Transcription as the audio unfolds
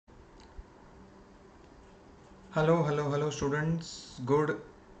Hello, students. Good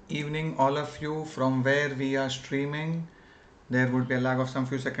evening, all of you from where we are streaming. There would be a lag of some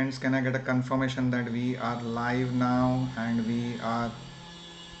few seconds. Can I get a confirmation that we are live now and we are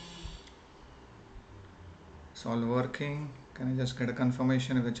it's all working? Can I just get a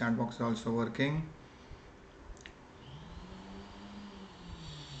confirmation if the chat box is also working?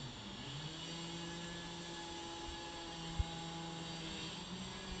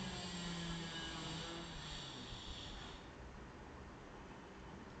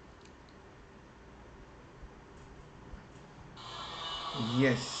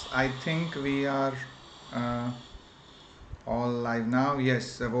 Yes, I think we are uh, all live now.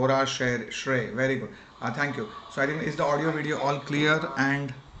 Yes, Vora Shrey. Very good. Thank you. So I think is the audio video all clear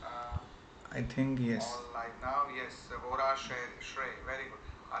and I think yes. All live now. Yes, Vora Shrey. Very good.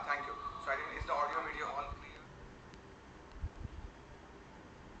 Thank you. So I think is the audio video all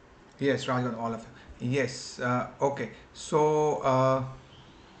clear? Yes, Rajan, all of you. Yes. Okay. So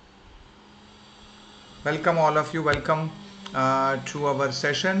welcome all of you. Welcome to our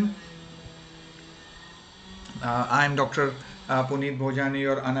session. I am Dr. Punit Bhojani,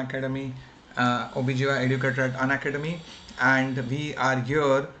 your Unacademy OBGYN educator at Unacademy, and we are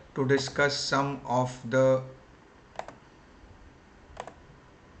here to discuss some of the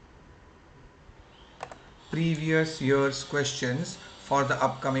previous year's questions for the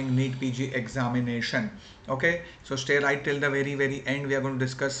upcoming NEET PG examination. Okay, so stay right till the very end. We are going to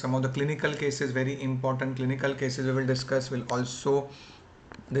discuss some of the clinical cases, very important clinical cases we will discuss. We'll also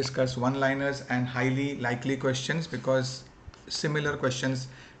discuss one-liners and highly likely questions because similar questions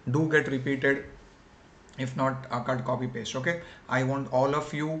do get repeated if not cut copy paste. Okay, I want all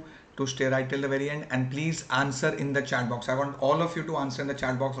of you to stay right till the very end and please answer in the chat box. I want all of you to answer in the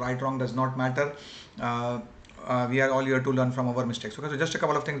chat box. Right, wrong does not matter. We are all here to learn from our mistakes. Okay, so just a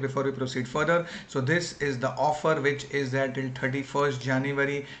couple of things before we proceed further. So this is the offer which is there till 31st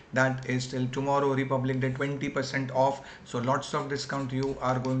January, that is till tomorrow, Republic Day, 20% off. So lots of discount you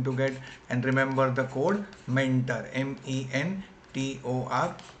are going to get, and remember the code mentor,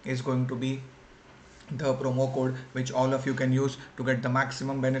 MENTOR is going to be the promo code which all of you can use to get the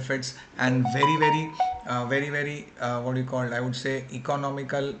maximum benefits and very what do you call it, I would say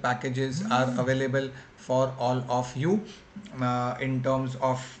economical packages are available for all of you in terms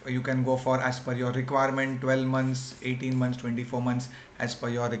of you can go for as per your requirement, 12 months, 18 months, 24 months as per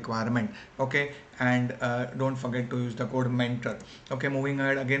your requirement. Okay, and don't forget to use the code mentor. Okay, moving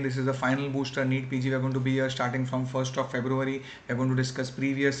ahead, again this is the final booster NEET PG. We are going to be here starting from 1st of February. We are going to discuss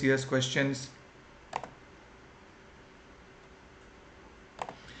previous year's questions.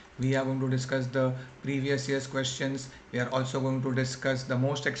 We are going to discuss the previous year's questions. We are also going to discuss the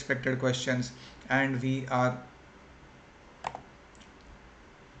most expected questions, and we are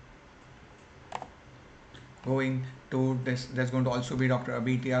going to this. There's going to also be Dr.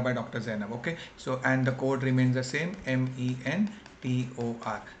 BTR by Dr. Zainab. Okay, so and the code remains the same, MENTOR.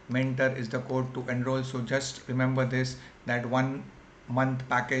 Mentor is the code to enroll. So just remember this, that 1 month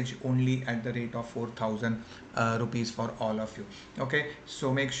package only at the rate of 4,000 rupees for all of you. Okay,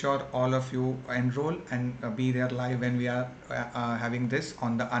 so make sure all of you enroll and be there live when we are having this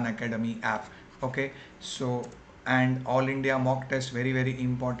on the Unacademy app. Okay, so and all India mock test, very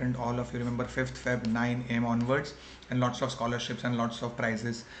important. All of you remember 5th Feb 9 a.m. onwards, and lots of scholarships and lots of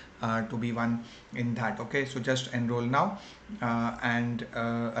prizes to be won in that. Okay, so just enroll now and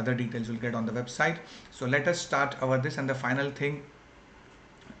other details you'll get on the website. So let us start our this, and the final thing,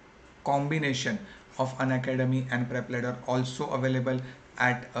 combination of Unacademy and Prep Ladder also available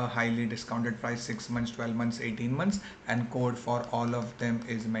at a highly discounted price, 6 months, 12 months, 18 months, and code for all of them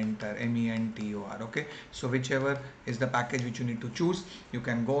is mentor, MENTOR. Okay, so whichever is the package which you need to choose, you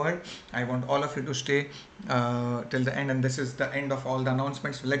can go ahead. I want all of you to stay till the end, and this is the end of all the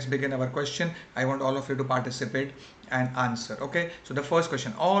announcements. So let's begin our question. I want all of you to participate and answer. Okay, so the first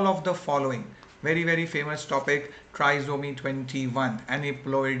question, all of the following, very famous topic, trisomy 21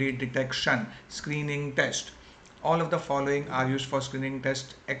 aneuploidy detection screening test, all of the following are used for screening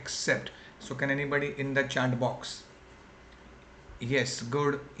test except, so can anybody in the chat box? Yes,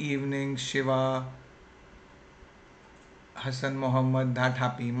 good evening Shiva, Hassan Mohammed, that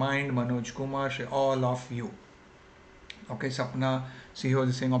happy mind, Manoj Kumar, all of you. Okay, Sapna CEO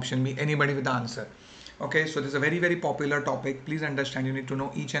is saying option B. Anybody with the answer? Okay, so this is a very popular topic. Please understand, you need to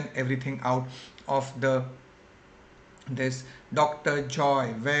know each and everything out of the This Dr.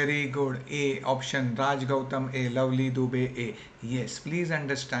 Joy, very good. A option. Raj Gautam A. Lovely Dubey A. Yes, please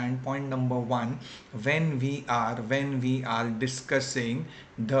understand point number one. When we are discussing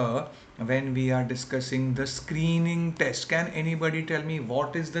the screening test. Can anybody tell me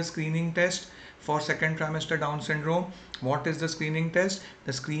what is the screening test for second trimester Down syndrome? What is the screening test?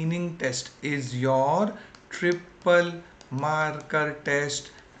 The screening test is your triple marker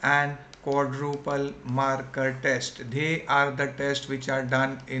test and quadruple marker test. They are the tests which are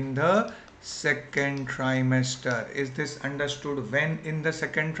done in the second trimester. Is this understood? When in the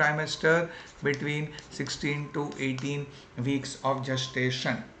second trimester? Between 16 to 18 weeks of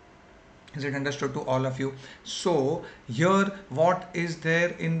gestation. Is it understood to all of you? So here, what is there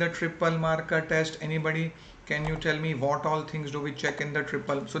in the triple marker test? Anybody? Can you tell me what all things do we check in the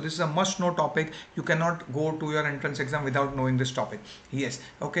triple? So this is a must know topic. You cannot go to your entrance exam without knowing this topic. Yes.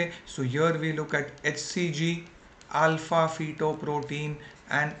 Okay. So here we look at HCG, alpha fetoprotein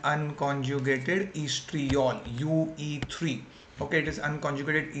and unconjugated estriol, UE3. Okay, it is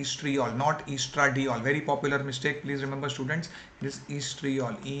unconjugated estriol, not estradiol. Very popular mistake. Please remember, students, it is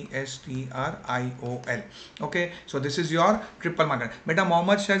estriol, ESTRIOL. Okay, so this is your triple marker. Beta,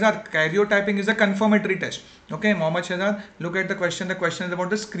 Mohammad Shahzad, karyotyping is a confirmatory test. Okay, Mohammad Shahzad, look at the question. The question is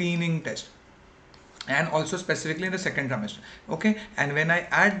about the screening test, and also specifically in the second trimester. Okay, and when I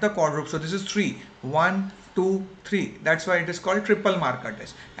add the quadruple, so this is 3, 1, 2, 3. That's why it is called triple marker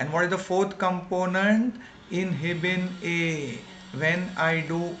test. And what is the fourth component? Inhibin A. When I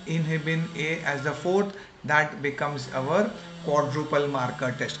do inhibin A as the fourth, that becomes our quadruple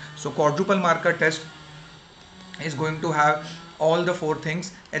marker test. So quadruple marker test is going to have all the four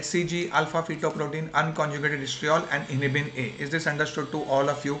things: HCG, alpha fetoprotein, unconjugated estriol and inhibin A. Is this understood to all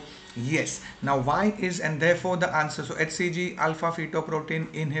of you? Yes. Now why is, and therefore the answer. So HCG, alpha fetoprotein,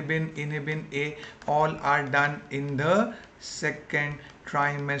 inhibin A, all are done in the second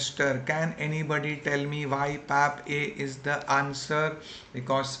trimester. Can anybody tell me why PAP A is the answer?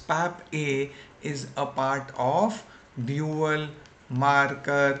 Because PAP A is a part of dual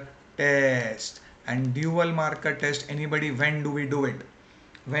marker test. And dual marker test, anybody, when do we do it?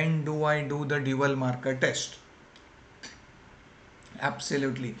 When do I do the dual marker test?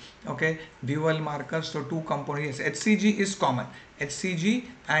 Absolutely. Okay, dual markers. So two components. Yes, HCG is common. HCG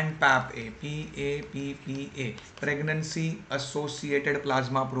and PAP A, PAPPA, pregnancy associated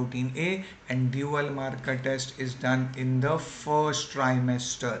plasma protein A, and dual marker test is done in the first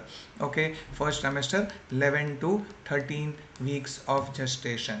trimester. Okay, first trimester, 11 to 13 weeks of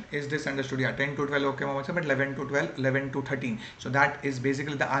gestation. Is this understood? Yeah, 10 to 12. Okay, Mama, but 11 to 12, 11 to 13. So that is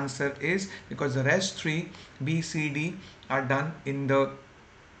basically the answer is, because the rest three B, C, D are done in the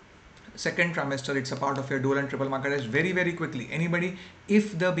second trimester. It's a part of your dual and triple marker test. Very, very quickly, anybody,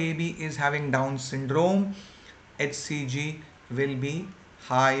 if the baby is having Down syndrome, HCG will be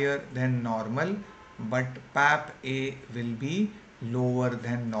higher than normal, but PAP A will be lower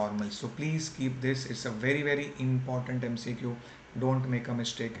than normal. So please keep this. It's a very, very important MCQ. Don't make a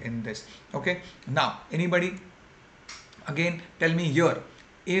mistake in this. Okay, now anybody, again tell me here,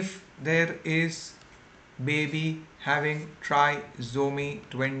 if there is baby having trisomy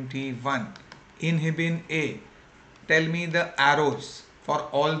 21, inhibin A, tell me the arrows for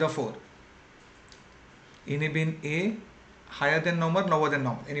all the four. Inhibin A, higher than normal, lower than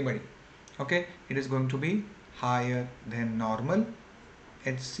normal, anybody? Okay, it is going to be higher than normal.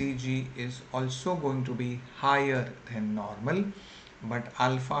 HCG is also going to be higher than normal, but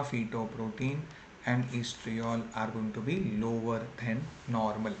alpha fetoprotein and estriol are going to be lower than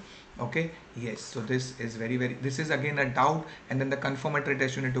normal. Okay, yes, so this is very, this is again a doubt, and then the confirmatory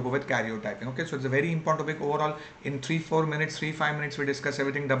test you need to go with karyotyping. Okay, so it's a very important topic. Overall, in 3-4 minutes, 3-5 minutes, we discuss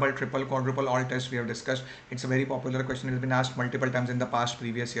everything: double, triple, quadruple, all tests we have discussed. It's a very popular question. It has been asked multiple times in the past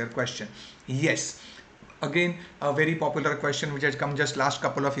previous year question. Yes, again a very popular question which has come just last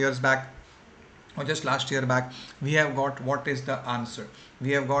couple of years back, or just last year back. We have got, what is the answer?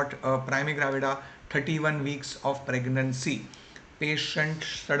 We have got primi gravida, 31 weeks of pregnancy. Patient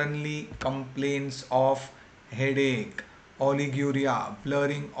suddenly complains of headache, oliguria,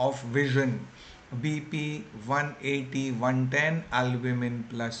 blurring of vision, BP 180, 110, albumin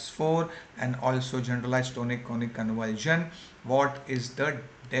 +4, and also generalized tonic-clonic convulsion. What is the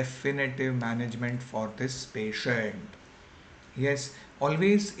definitive management for this patient? Yes,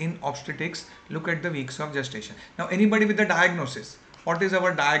 always in obstetrics, look at the weeks of gestation. Now, anybody with the diagnosis? What is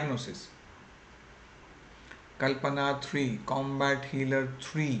our diagnosis? Kalpana 3, Combat Healer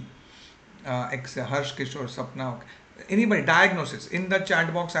 3, Harsh Kishore, Sapna. Anybody, diagnosis? In the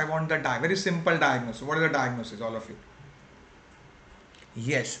chat box, I want the very simple diagnosis. What is the diagnosis, all of you?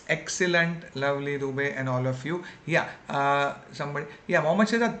 Yes, excellent, lovely Dubey and all of you. Yeah, somebody, yeah, Mohammed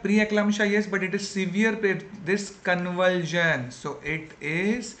says that pre-eclampsia, yes, but it is severe, this convulsion. So it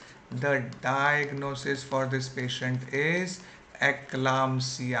is the diagnosis for this patient is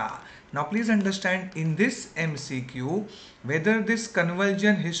eclampsia. Now please understand in this MCQ, whether this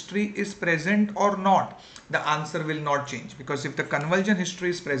convulsion history is present or not, the answer will not change, because if the convulsion history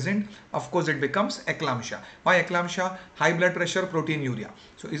is present, of course it becomes eclampsia. Why eclampsia? High blood pressure, proteinuria.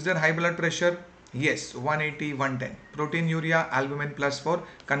 So is there high blood pressure? Yes, 180, 110. Proteinuria, albumin plus 4,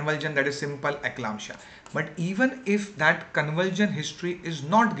 convulsion, that is simple eclampsia. But even if that convulsion history is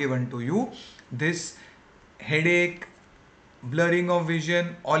not given to you, this headache, blurring of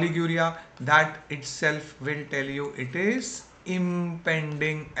vision, oliguria, that itself will tell you it is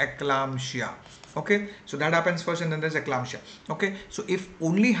impending eclampsia. Okay, so that happens first and then there's eclampsia. Okay, so if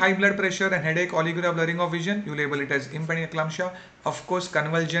only high blood pressure and headache, oliguria, blurring of vision, you label it as impending eclampsia. Of course,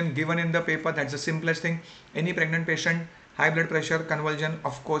 convulsion given in the paper, that's the simplest thing. Any pregnant patient, high blood pressure, convulsion,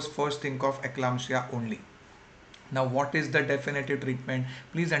 of course, first think of eclampsia only. Now, what is the definitive treatment?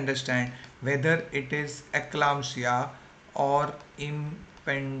 Please understand whether it is eclampsia or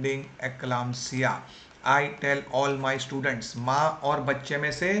impending eclampsia. I tell all my students, माँ और बच्चे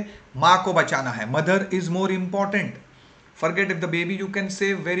में से माँ को बचाना है. Mother is more important. Forget if the baby you can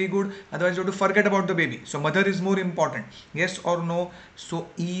save, very good. Otherwise, you have to forget about the baby. So, mother is more important. Yes or no? So,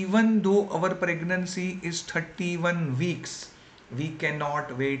 even though our pregnancy is 31 weeks, we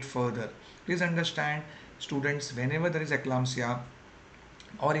cannot wait further. Please understand, students, whenever there is eclampsia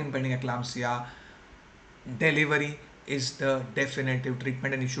or impending eclampsia, delivery is the definitive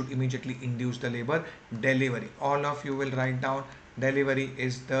treatment and you should immediately induce the labor. Delivery, all of you will write down, delivery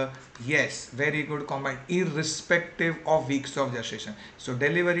is the, yes, very good comment, irrespective of weeks of gestation. So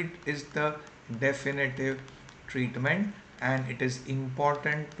delivery is the definitive treatment and it is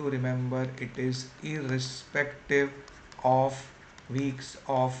important to remember it is irrespective of weeks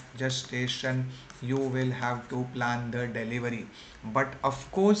of gestation. You will have to plan the delivery, but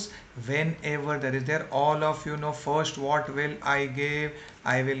of course whenever there is there, all of you know, first what will I give?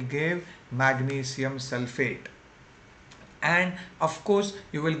 I will give magnesium sulfate, and of course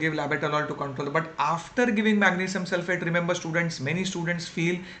you will give labetalol to control. But after giving magnesium sulfate, remember students, many students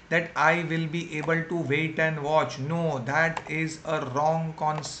feel that I will be able to wait and watch. No, that is a wrong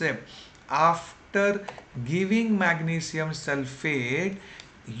concept. After giving magnesium sulfate,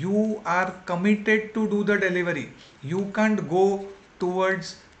 you are committed to do the delivery. You can't go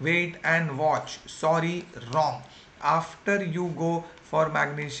towards wait and watch. Sorry, wrong. After you go for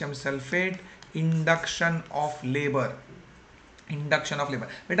magnesium sulfate, induction of labor. Induction of labor.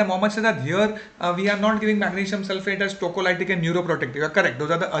 Beta Mohammed says that here we are not giving magnesium sulfate as tocolytic and neuroprotective. You are correct.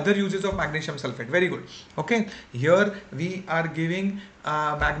 Those are the other uses of magnesium sulfate. Very good. Okay. Here we are giving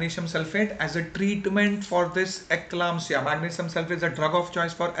magnesium sulfate as a treatment for this eclampsia. Magnesium sulfate is a drug of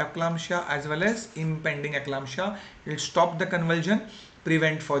choice for eclampsia as well as impending eclampsia. It will stop the convulsion,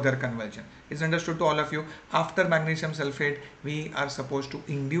 prevent further convulsion. Is understood to all of you? After magnesium sulfate, we are supposed to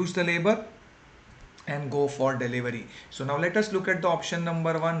induce the labor and go for delivery. So now let us look at the option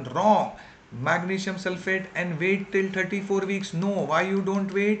number 1. Wrong. Magnesium sulfate and wait till 34 weeks. No, why you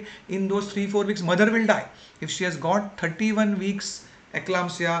don't wait? In those 3-4 weeks mother will die. If she has got 31 weeks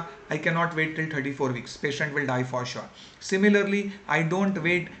eclampsia, I cannot wait till 34 weeks. Patient will die for sure. Similarly, I don't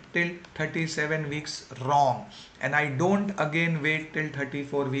wait till 37 weeks. Wrong. And I don't again wait till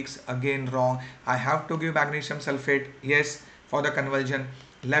 34 weeks. Again wrong. I have to give magnesium sulfate, yes, for the convulsion.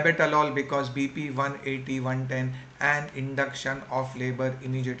 Labetalol because BP 180, 110, and induction of labor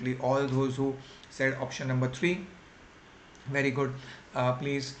immediately. All those who said option number 3, very good.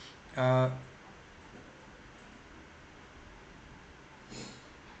 Please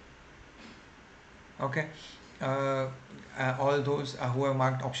okay, all those who have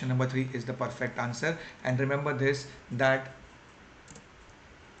marked option number 3 is the perfect answer. And remember this, that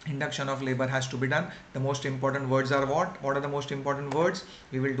induction of labor has to be done. The most important words are what? What are the most important words?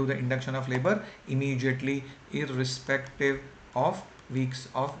 We will do the induction of labor immediately, irrespective of weeks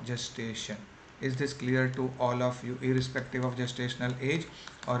of gestation. Is this clear to all of you? Irrespective of gestational age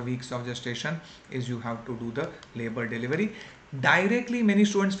or weeks of gestation, is you have to do the labor delivery. Directly, many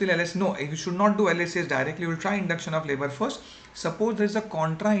students feel LS. No, you should not do LSAs directly. You will try induction of labor first. Suppose there is a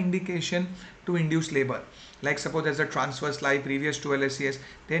contraindication to induce labor, like suppose there's a transverse lie previous to LSCS,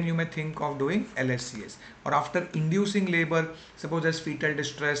 then you may think of doing LSCS. Or after inducing labor, suppose there's fetal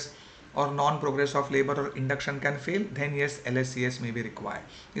distress or non-progress of labor or induction can fail, then yes, LSCS may be required.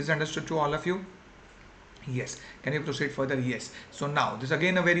 Is it understood to all of you? Yes. Can you proceed further? Yes. So now this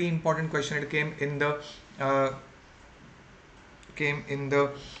again a very important question. It came in the came in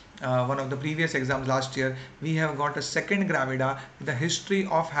the one of the previous exams last year. We have got a second gravida, the history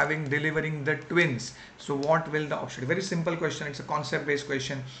of having delivering the twins. So what will the option? Very simple question. It's a concept based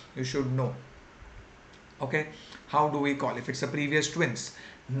question. You should know. Okay, how do we call if it's a previous twins?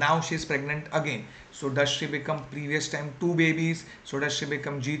 Now she's pregnant again. So does she become previous time two babies? So does she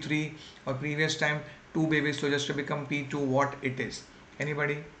become G3, or previous time two babies? So just to become P2, what it is?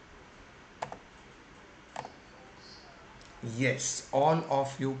 Anybody? Yes, all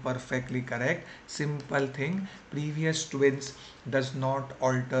of you perfectly correct. Simple thing. Previous twins does not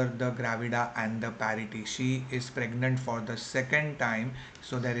alter the gravida and the parity. She is pregnant for the second time.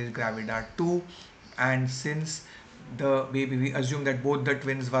 So there is gravida 2. And since the baby, we assume that both the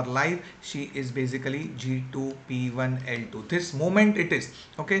twins were live, she is basically G2P1L2. This moment it is.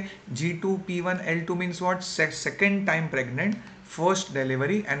 Okay. G2P1L2 means what? Second time pregnant, first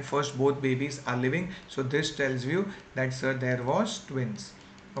delivery, and first both babies are living. So this tells you that sir there was twins.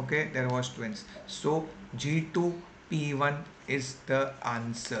 Okay, there was twins. So G2P1 is the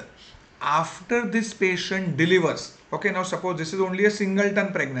answer. After this patient delivers, okay, now suppose this is only a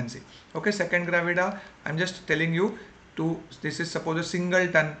singleton pregnancy. Okay, second gravida, I'm just telling you to, this is suppose a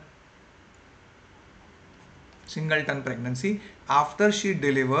singleton pregnancy. After she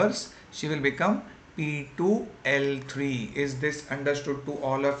delivers, she will become P2L3. Is this understood to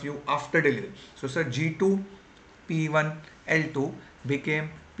all of you? After delivery. So sir, G2P1L2 became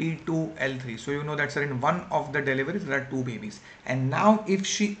P2L3. So you know that sir, in one of the deliveries there are two babies. And now if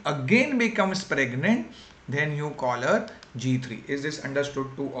she again becomes pregnant, then you call her G3. Is this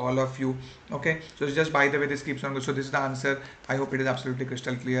understood to all of you? Okay, so it's just by the way this keeps on going. So this is the answer. I hope it is absolutely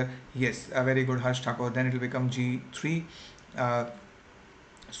crystal clear. Yes, a very good, Harsh Thakur. Then it will become G3.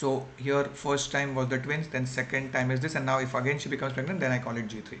 So here first time was the twins, then second time is this, and now if again she becomes pregnant, then I call it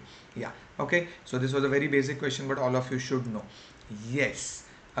G3. Yeah, okay. So this was a very basic question, but all of you should know. Yes,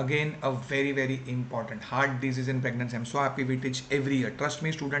 again a very important heart disease in pregnancy. I'm so happy we teach every year. Trust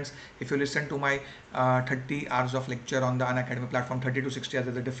me students, if you listen to my 30 hours of lecture on the Unacademy platform, 30 to 60 hours,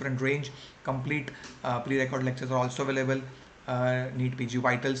 there's a different range. Complete pre-record lectures are also available. NEET PG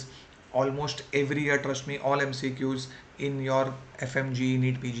Vitals almost every year, trust me, all MCQs in your FMG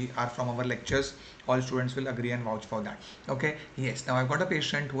NEET PG are from our lectures. All students will agree and vouch for that. Okay, yes. Now I've got a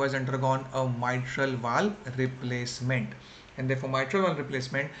patient who has undergone a mitral valve replacement, and therefore mitral valve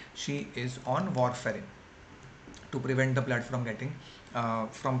replacement, she is on warfarin to prevent the blood from getting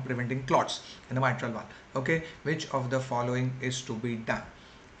from preventing clots in the mitral valve. Okay, which of the following is to be done?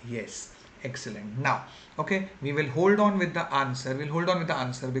 Yes, excellent. Now, okay, we will hold on with the answer. We'll hold on with the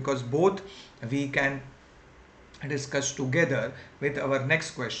answer because both we can discuss together with our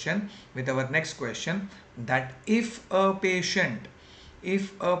next question. With our next question, that if a patient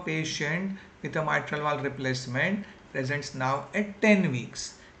with a mitral valve replacement presents now at 10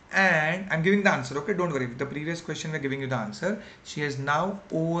 weeks, and I'm giving the answer, okay, don't worry, with the previous question we're giving you the answer. She is now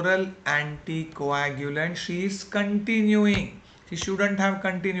oral anticoagulant, she is continuing. She shouldn't have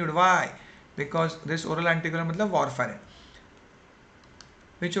continued. Why? Because this oral anticoagulant means warfarin.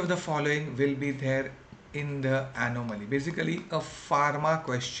 Which of the following will be there in the anomaly? Basically a pharma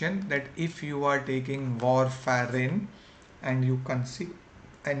question, that if you are taking warfarin and you conceive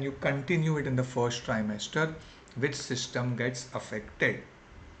and you continue it in the first trimester, which system gets affected?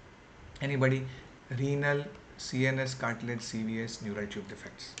 Anybody? Renal, CNS, cartilage, CVS, neural tube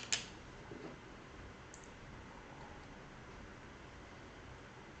defects.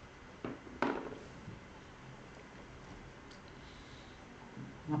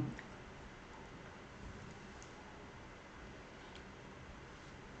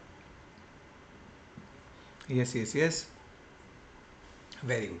 Yes.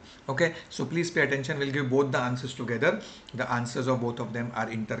 Very good. Okay, so please pay attention. We'll give both the answers together. The answers of both of them are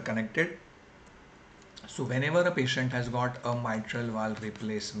interconnected. So whenever a patient has got a mitral valve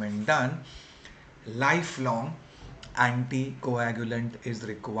replacement done, lifelong anticoagulant is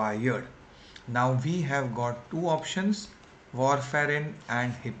required. Now we have got two options, warfarin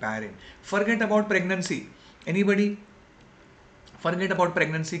and heparin. Forget about pregnancy. Anybody? Forget about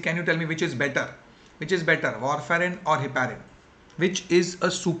pregnancy. Can you tell me which is better? Which is better, warfarin or heparin? Which is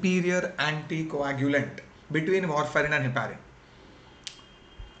a superior anticoagulant between warfarin and heparin?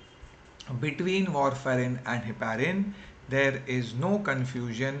 Between warfarin and heparin, there is no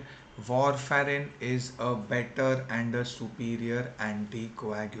confusion. Warfarin is a better and a superior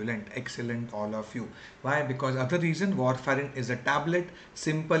anticoagulant. Excellent, all of you. Why? Because other reason, warfarin is a tablet,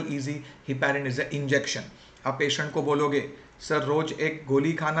 simple, easy. Heparin is an injection. आप patient को बोलोगे sir रोज एक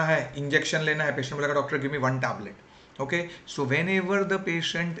गोली खाना है, injection लेना है, patient बोलेगा doctor give me one tablet. Okay, so whenever the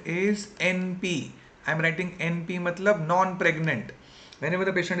patient is NP, I am writing NP matlab non-pregnant. Whenever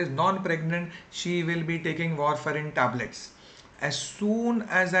the patient is non-pregnant, she will be taking warfarin tablets. As soon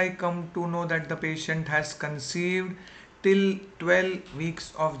as I come to know that the patient has conceived, till 12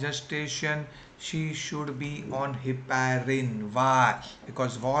 weeks of gestation, she should be on heparin. Why?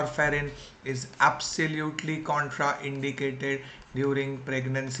 Because warfarin is absolutely contraindicated during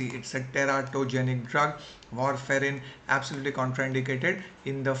pregnancy. It's a teratogenic drug. Warfarin absolutely contraindicated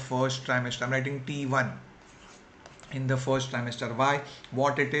in the first trimester. I'm writing T1 in the first trimester. Why?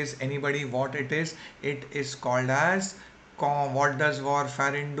 What it is? Anybody? What it is? It is called as what does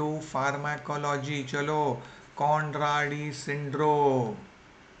warfarin do? Pharmacology. Chalo. Conradi syndrome.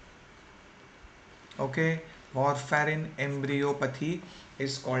 Okay, warfarin embryopathy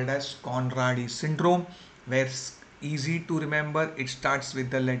is called as Conradi syndrome, where easy to remember, it starts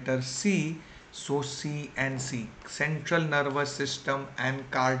with the letter C. So C and C, central nervous system and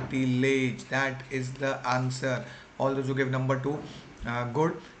cartilage. That is the answer. All those who give number 2,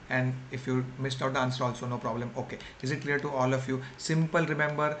 good. And if you missed out the answer also, no problem. Okay, is it clear to all of you? Simple,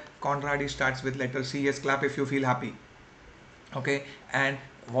 remember, Conradi starts with letter C. Yes, clap if you feel happy. Okay, and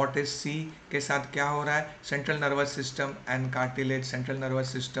what is C के साथ क्या हो रहा है? Central nervous system and cartilage. Central nervous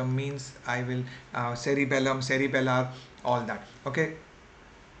system means I will cerebellum, cerebellar, all that. Okay.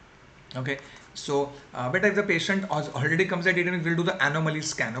 Okay, so but if the patient already comes at 18 weeks, we'll do the anomaly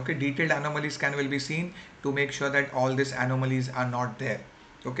scan. Okay, detailed anomaly scan will be seen to make sure that all these anomalies are not there.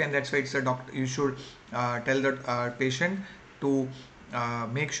 Okay, and that's why it's a doctor, you should tell the patient to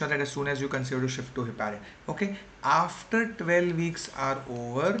make sure that as soon as you consider to shift to heparin. Okay, after 12 weeks are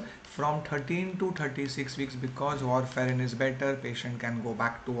over, from 13 to 36 weeks, because warfarin is better, patient can go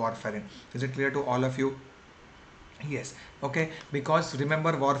back to warfarin. Is it clear to all of you? Yes. Okay, because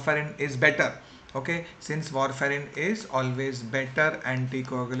remember, warfarin is better. Okay, since warfarin is always better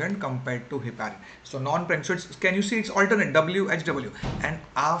anticoagulant compared to heparin. So non-pregnant, so can you see it's alternate WHW, and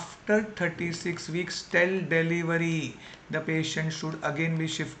after 36 weeks till delivery, the patient should again be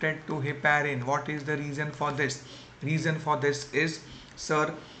shifted to heparin. What is the reason for this? Reason for this is,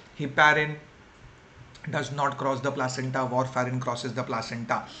 sir, heparin does not cross the placenta, warfarin crosses the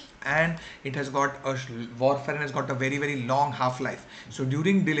placenta, and it has got a warfarin has got a very long half-life. So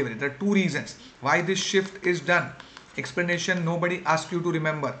during delivery, there are two reasons why this shift is done. Explanation nobody asks you to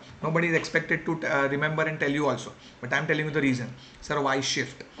remember, nobody is expected to remember and tell you also, but I'm telling you the reason. Sir, why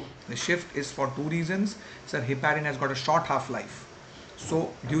shift? The shift is for two reasons. Sir, heparin has got a short half-life,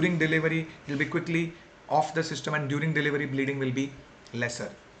 so during delivery it will be quickly off the system, and during delivery bleeding will be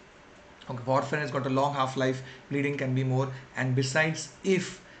lesser. Okay, warfarin has got a long half-life, bleeding can be more, and besides,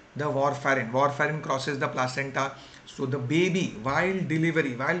 if the warfarin crosses the placenta, so the baby, while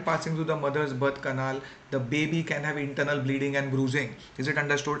delivery, while passing through the mother's birth canal, the baby can have internal bleeding and bruising. Is it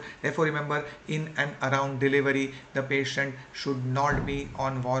understood? Therefore, remember, in and around delivery, the patient should not be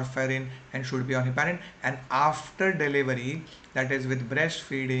on warfarin and should be on heparin. And after delivery, that is with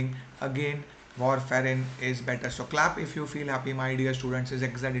breastfeeding, again warfarin is better. So clap if you feel happy, my dear students. Is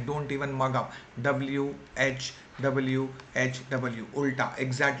exactly, don't even mug up. WHWHW, ulta,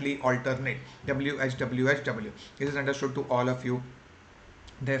 exactly alternate. WHWHW. This is understood to all of you.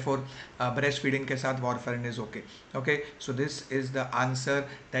 Therefore breastfeeding ke sath warfarin is okay. Okay, so this is the answer,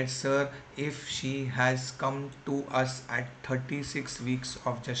 that sir, if she has come to us at 36 weeks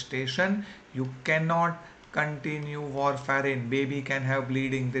of gestation, you cannot continue warfarin. Baby can have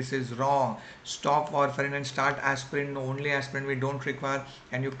bleeding. This is wrong. Stop warfarin and start aspirin. Only aspirin we don't require,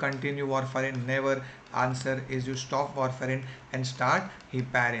 and you continue warfarin. Never. Answer is you stop warfarin and start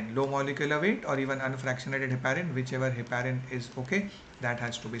heparin. Low molecular weight or even unfractionated heparin, whichever heparin is okay, that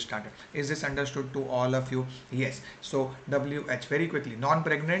has to be started. Is this understood to all of you? Yes. So WH, very quickly,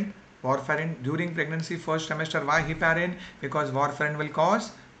 non-pregnant, warfarin during pregnancy first trimester. Why heparin? Because warfarin will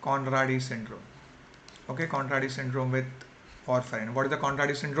cause Conradi syndrome. Okay, Conradi syndrome with warfarin. What is the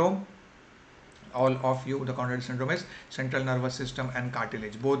Conradi syndrome? All of you, the Conradi syndrome is central nervous system and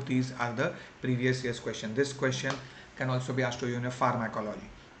cartilage. Both these are the previous year's question. This question can also be asked to you in a pharmacology.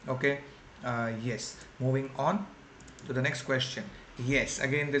 Okay, yes. Moving on to the next question. Yes,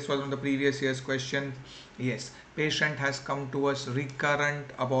 again this was on the previous year's question. Yes, patient has come to us,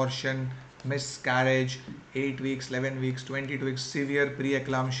 recurrent abortion, miscarriage, 8 weeks, 11 weeks, 22 weeks, severe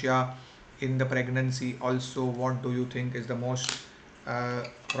preeclampsia in the pregnancy. Also, what do you think is the most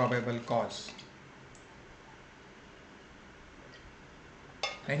probable cause?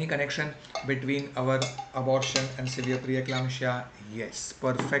 Any connection between our abortion and severe preeclampsia? Yes,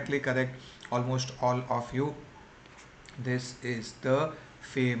 perfectly correct, almost all of you. This is the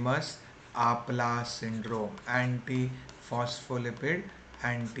famous APLA syndrome, anti-phospholipid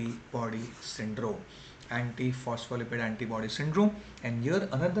antibody syndrome. Anti-phospholipid antibody syndrome. And here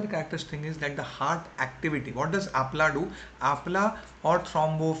another characteristic thing is that the heart activity. What does APLA do? APLA or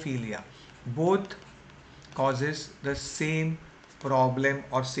thrombophilia both causes the same problem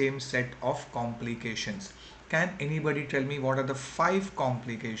or same set of complications. Can anybody tell me what are the 5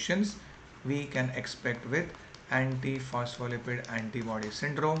 complications we can expect with anti-phospholipid antibody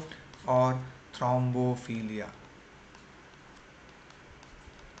syndrome or thrombophilia?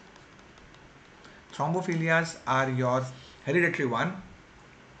 Thrombophilias are your hereditary one,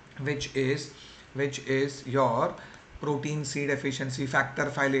 which is your protein C deficiency, factor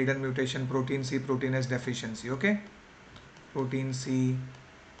V Leiden mutation, protein C, protein S deficiency. Okay, protein C,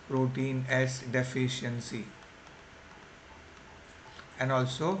 protein S deficiency, and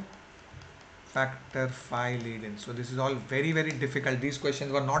also factor V Leiden. So this is all very very difficult. These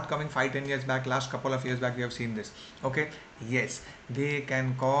questions were not coming 5-10 years back. Last couple of years back we have seen this. Okay, yes, they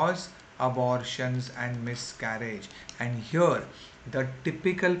can cause abortions and miscarriage. And here the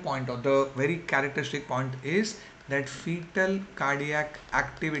typical point or the very characteristic point is that fetal cardiac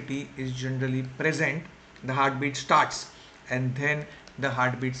activity is generally present. The heartbeat starts and then the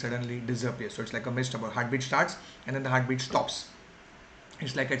heartbeat suddenly disappears. So it's like a mist about heartbeat starts and then the heartbeat stops.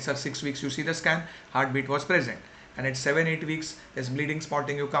 It's like at 6 weeks you see the scan, heartbeat was present, and at 7-8 weeks there's bleeding,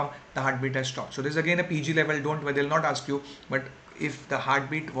 spotting, you come, the heartbeat has stopped. So this is again a PG level, they'll not ask you, but if the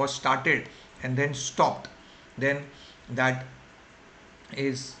heartbeat was started and then stopped, then that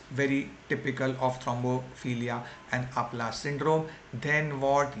is very typical of thrombophilia and APLA syndrome. Then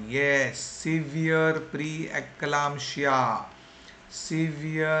what? Yes, severe preeclampsia,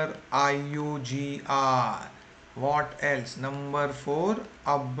 severe IUGR. What else? Number 4,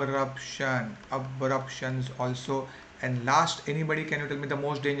 abruptions also. And last, anybody can you tell me the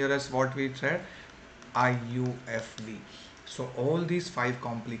most dangerous, what we said? IUFB. So all these 5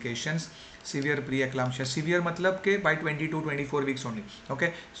 complications. Severe preeclampsia, severe matlab ke by 22-24 weeks only.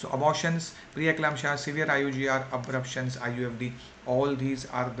 Okay, so abortions, preeclampsia, severe IUGR, abruptions, IUFD, all these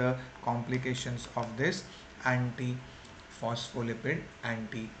are the complications of this anti-phospholipid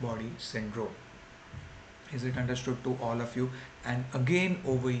antibody syndrome. Is it understood to all of you? And again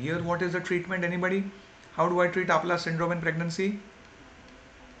over here, what is the treatment? Anybody? How do I treat APLA syndrome in pregnancy?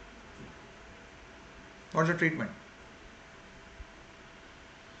 What's the treatment?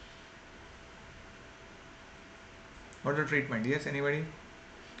 What's the treatment? Yes, anybody?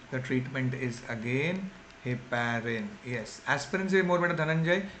 The treatment is again heparin. Yes, aspirin se more better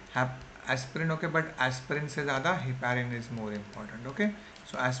Dhananjay. Aspirin, okay, but aspirin se zyada heparin is more important. Okay,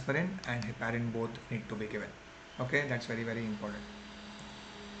 so aspirin and heparin both need to be given. Okay, that's very very important.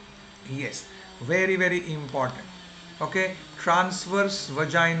 Yes, very very important. Okay, transverse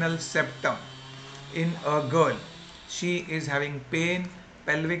vaginal septum in a girl. She is having pain,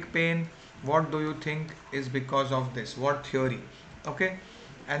 pelvic pain. What do you think is because of this? What theory? Okay,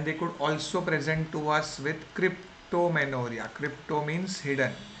 and they could also present to us with cryptomenorrhea. Crypto means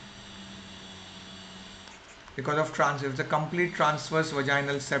hidden. Because of it's a complete transverse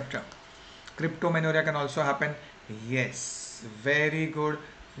vaginal septum. Cryptomenorrhea can also happen. Yes, very good,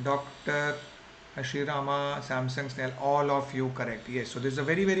 Dr. Ashirama, Samsung Snell, all of you correct. Yes, so this is a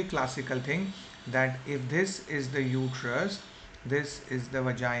very very classical thing, that if this is the uterus, this is the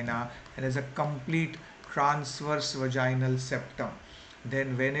vagina, and there's a complete transverse vaginal septum,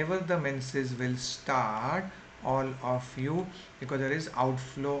 then whenever the menses will start, all of you, because there is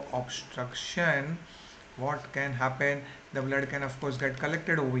outflow obstruction, what can happen? The blood can of course get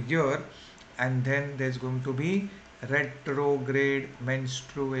collected over here, and then there's going to be retrograde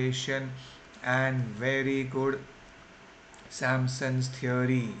menstruation. And very good, Samson's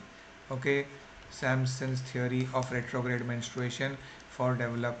theory. Okay, Samson's theory of retrograde menstruation for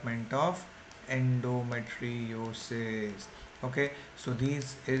development of endometriosis. Okay, so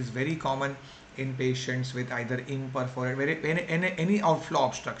this is very common in patients with either imperforate, any outflow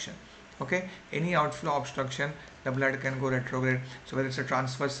obstruction. Okay, any outflow obstruction, the blood can go retrograde. So whether it's a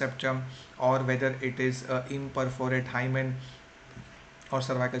transverse septum or whether it is a imperforate hymen or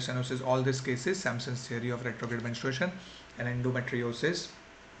cervical stenosis, all these cases, Samson's theory of retrograde menstruation and endometriosis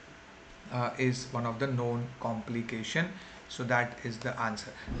is one of the known complication. So that is the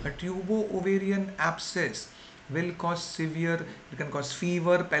answer. A tubo-ovarian abscess will cause severe, it can cause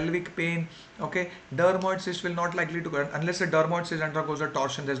fever, pelvic pain. Okay, dermoid cyst will not likely to go unless the dermoid cyst undergoes a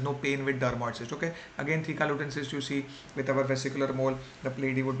torsion. There's no pain with dermoid cyst. Okay, again theca lutein cyst you see with our vesicular mole, the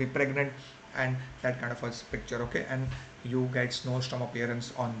lady would be pregnant and that kind of a picture. Okay, and you get snowstorm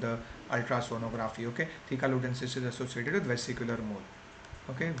appearance on the ultrasonography. Okay, theca lutein cyst is associated with vesicular mole.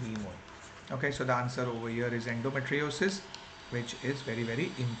 Okay, V mole. Okay, so the answer over here is endometriosis. which is very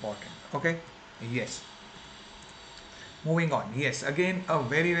very important. Okay, yes. Moving on, yes, again a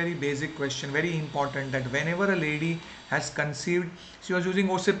very very basic question, very important, that whenever a lady has conceived, she was using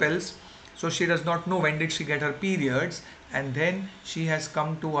OC pills, so she does not know when did she get her periods, and then she has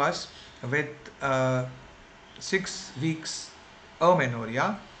come to us with 6 weeks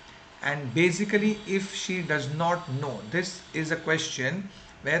amenorrhea. And basically, if she does not know, this is a question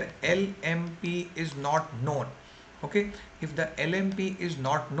where LMP is not known. Okay, if the LMP is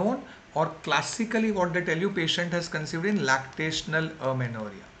not known, or classically what they tell you, patient has conceived in lactational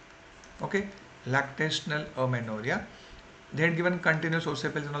amenorrhea. Okay, lactational amenorrhea. They had given continuous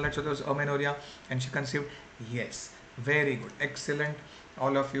OCPLs and all that, so there was amenorrhea and she conceived. Yes, very good, excellent.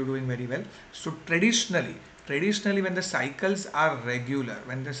 All of you doing very well. So traditionally when the cycles are regular,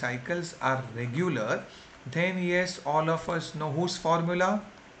 then yes, all of us know whose formula?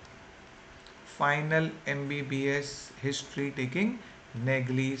 Final MBBS history taking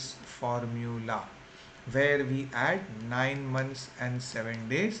Negli's formula, where we add 9 months and 7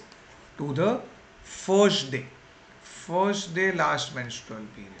 days to the first day last menstrual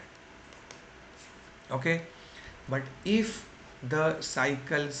period. Okay, but if the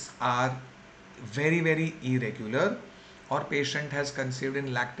cycles are very very irregular, or patient has conceived in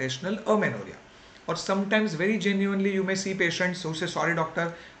lactational amenorrhea, or sometimes very genuinely you may see patients who say, sorry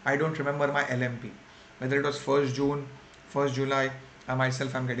doctor, I don't remember my LMP, whether it was 1st June, 1st July, I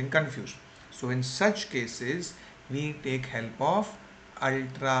myself am getting confused. So in such cases we take help of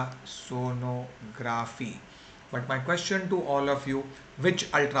ultrasonography. But my question to all of you,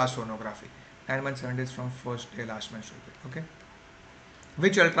 which ultrasonography? 9 months 7 days from first day last menstrual period. Okay,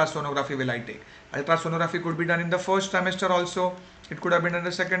 which ultrasonography will I take? Ultrasonography could be done in the first trimester also, it could have been done in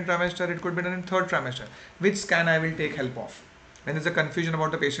the second trimester, it could be done in third trimester. Which scan I will take help of? When there is a confusion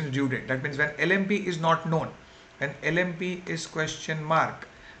about the patient's due date, that means when LMP is not known, when LMP is question mark,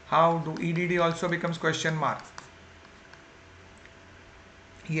 how do EDD also becomes question mark?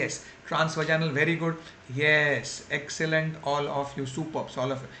 Yes, transvaginal, very good. Yes, excellent, all of you, superb,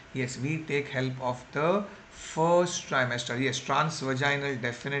 all of you. Yes, we take help of the first trimester. Yes, transvaginal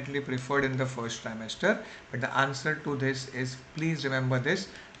definitely preferred in the first trimester, but the answer to this is, please remember this,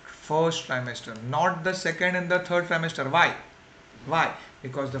 first trimester, not the second and the third trimester. Why?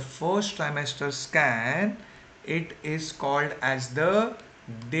 Because the first trimester scan, it is called as the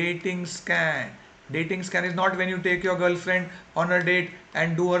dating scan. Dating scan is not when you take your girlfriend on a date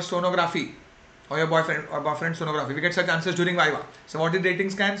and do her sonography, or your boyfriend or boyfriend sonography. We get such answers during Viva. So what is dating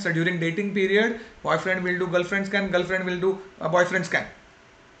scan? So during dating period, boyfriend will do girlfriend scan, girlfriend will do a boyfriend scan.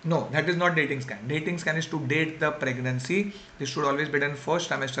 No, that is not dating scan. Dating scan is to date the pregnancy. This should always be done first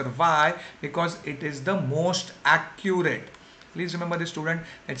trimester. Why? Because it is the most accurate. Please remember this, student,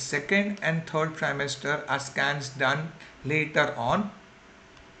 that second and third trimester are scans done later on.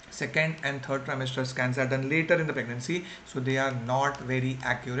 Second and third trimester scans are done later in the pregnancy, so they are not very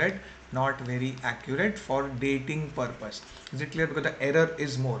accurate, for dating purpose. Is it clear? Because the error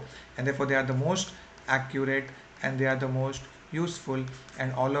is more, and therefore they are the most accurate and they are the most useful.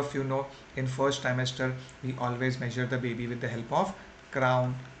 And all of you know, in first trimester we always measure the baby with the help of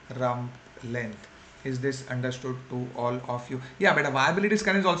crown rump length. Is this understood to all of you? Yeah, but a viability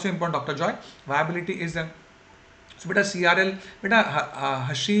scan is also important, Dr. Joy. Viability is a, so beta CRL, beta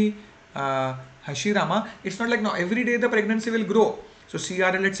Hashirama, it's not like now every day the pregnancy will grow. So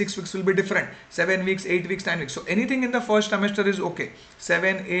CRL at 6 weeks will be different. 7 weeks, 8 weeks, 9 weeks. So anything in the first trimester is okay.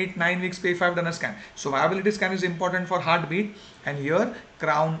 7, 8, 9 weeks, pay 5 done a scan. So viability scan is important for heartbeat. And here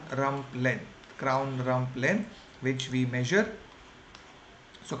crown rump length, which we measure.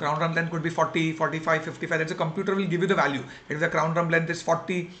 So crown rump length could be 40, 45, 55. That's a computer will give you the value. If the crown rump length is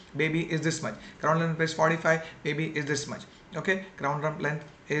 40, baby is this much. Crown length is 45, baby is this much. Okay, crown rump length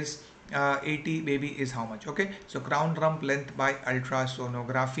is 80, baby is how much? Okay, so crown rump length by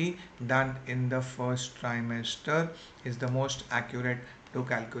ultrasonography done in the first trimester is the most accurate to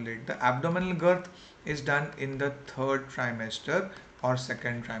calculate. The abdominal girth is done in the third trimester or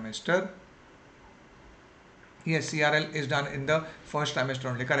second trimester. Yes, CRL is done in the first trimester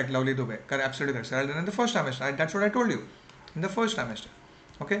only. Correct, lovely Dubey. Correct, absolutely correct. CRL done in the first trimester. That's what I told you. In the first trimester.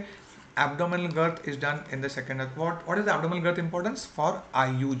 Okay. Abdominal girth is done in the second. What is the abdominal girth importance? For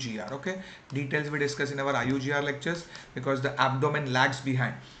IUGR. Okay. Details we discuss in our IUGR lectures, because the abdomen lags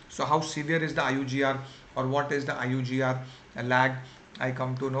behind. So how severe is the IUGR, or what is the IUGR lag? I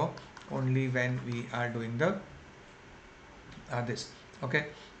come to know only when we are doing the this. Okay.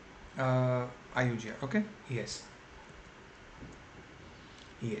 IUGR. Okay. Yes.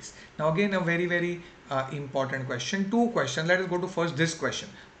 Yes. Now again a very important question. Two questions. Let us go to first this question.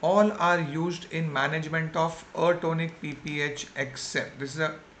 All are used in management of atonic PPH except. This is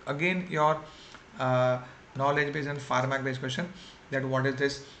again your uh, knowledge based and pharmac based question. That what is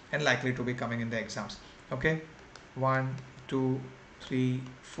this and likely to be coming in the exams. Okay. One, two, three,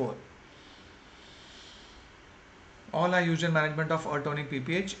 four. All are used in management of atonic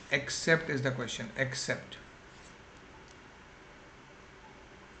PPH except is the question. Except.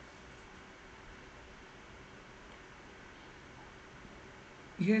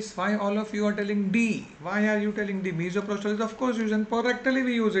 Yes, why all of you are telling D? Why are you telling D? Misoprostol is of course used and correctly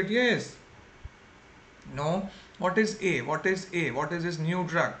we use it. Yes. No. What is A? What is A? What is this new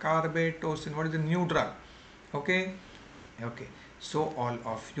drug? Carbetocin. What is the new drug? Okay. Okay. So all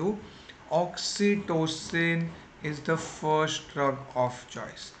of you, oxytocin is the first drug of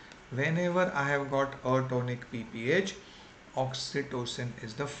choice. Whenever I have got atonic PPH, oxytocin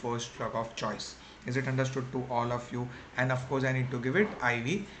is the first drug of choice. Is it understood to all of you? And of course I need to give it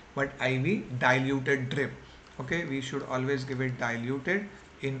IV, but IV diluted drip. Okay, we should always give it diluted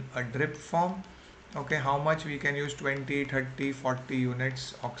in a drip form. Okay, how much we can use? 20, 30, 40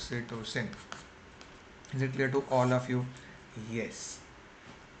 units oxytocin. Is it clear to all of you? Yes.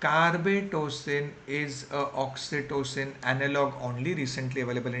 Carbetocin is a oxytocin analog only, recently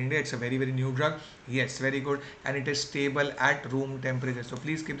available in India. It's a very new drug. Yes, very good. And it is stable at room temperature. So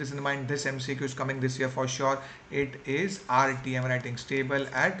please keep this in mind. This MCQ is coming this year for sure. It is RT, I'm writing stable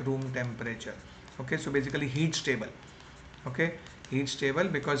at room temperature. Okay, so basically heat stable. Okay, heat stable,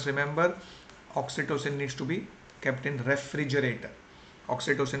 because remember oxytocin needs to be kept in refrigerator.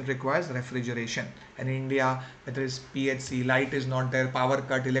 Oxytocin requires refrigeration, and in India, whether it's PHC, light is not there, power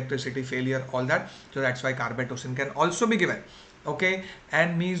cut, electricity failure, all that, so that's why carbetocin can also be given. Okay,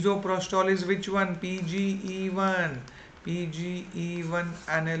 and misoprostol is which one? PGE1. PGE1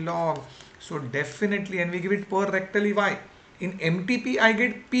 analog. So definitely, and we give it per rectally. Why? In MTP I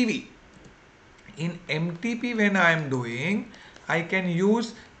get PV. In MTP when I am doing, I can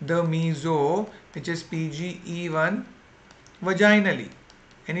use the meso, which is PGE1, vaginally.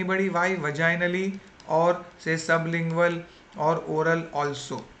 Anybody? Why vaginally, or say sublingual or oral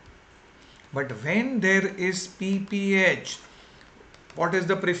also? But when there is PPH, what is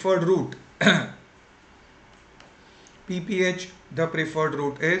the preferred route? PPH, the preferred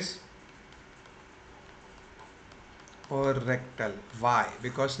route is per rectal. Why?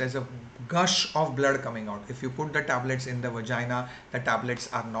 Because there's a gush of blood coming out. If you put the tablets in the vagina, the tablets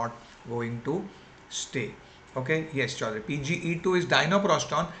are not going to stay. Okay, yes, Chaudhary. PGE2 is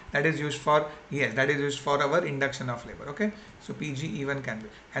dinoproston, that is used for, yes, that is used for our induction of labor. Okay, so PGE1 can be,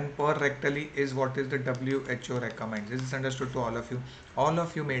 and per rectally is what is the WHO recommends. This is understood to all of you. All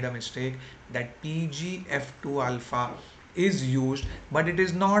of you made a mistake that PGF2 alpha is used, but it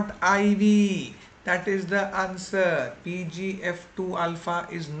is not IV. That is the answer. PGF2 alpha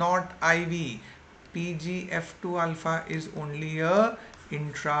is not IV. PGF2 alpha is only a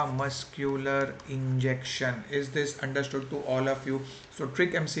intramuscular injection. Is this understood to all of you? So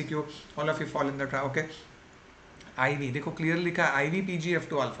trick MCQ, all of you fall in the trap. Okay, IV देखो clear लिखा है IV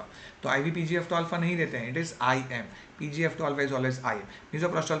PGF2 alpha, तो IV PGF2 alpha नहीं देते हैं, it is IM. PGF2 alpha is always IM.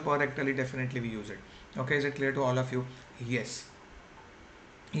 Misoprostol per rectally, definitely we use it. Okay, is it clear to all of you? Yes.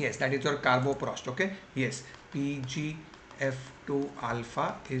 Yes, that is your carboprost. Okay, yes, PGF2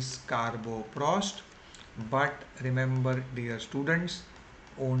 alpha is carboprost, but remember dear students,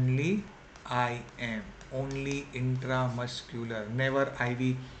 only IM, only intramuscular, never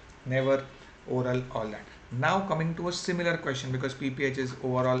IV, never oral, all that. Now coming to a similar question, because PPH is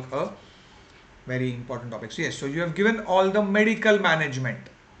overall a very important topic. So yes, so you have given all the medical management.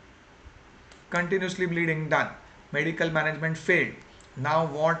 Continuously bleeding, done. Medical management failed. Now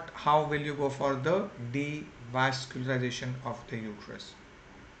what? How will you go for the devascularization of the uterus?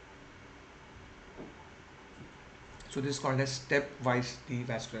 So this is called as stepwise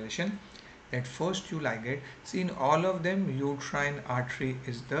devascularization. That first you ligate. See, in all of them, uterine artery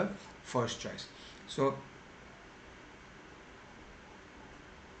is the first choice. So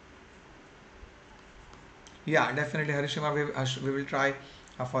yeah, definitely Harishima, we will try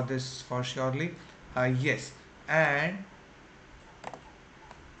for this for surely. Yes, and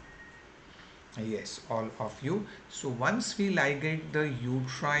yes, all of you. So once we ligate the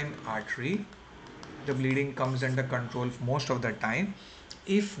uterine artery, the bleeding comes under control most of the time.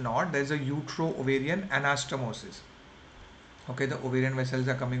 If not, there's a utero-ovarian anastomosis. Okay, the ovarian vessels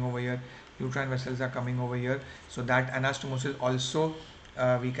are coming over here, uterine vessels are coming over here. So that anastomosis also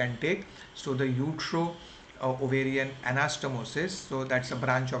we can take. So the utero ovarian anastomosis, so that's a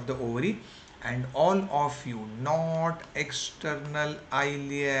branch of the ovary. and all of you, not external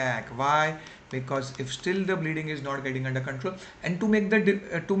iliac. Why? Because if still the bleeding is not getting under control, and to make the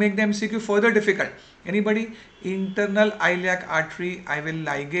MCQ further difficult, anybody, internal iliac artery I will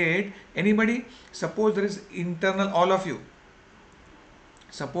ligate. Anybody, suppose there is internal, all of you,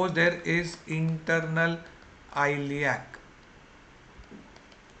 suppose there is internal iliac,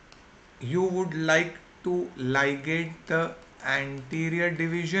 you would like to ligate the anterior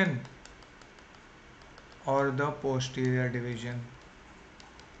division or the posterior division?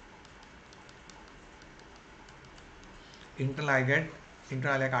 Internal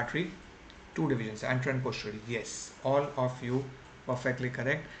iliac artery, two divisions, anterior and posterior. Yes, all of you perfectly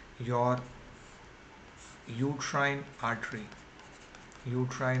correct. Your uterine artery,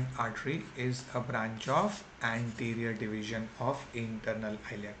 uterine artery is a branch of anterior division of internal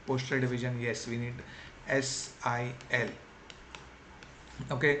iliac. Posterior division, yes, we need SIL.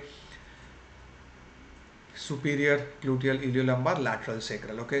 Okay, superior gluteal iliolumbar lateral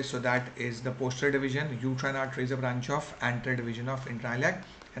sacral. Okay, so that is the posterior division. Uterine artery is a branch of anterior division of internal iliac,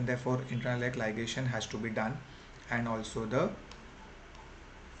 and therefore internal iliac ligation has to be done, and also the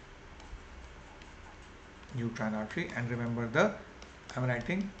uterine artery. And remember, the I'm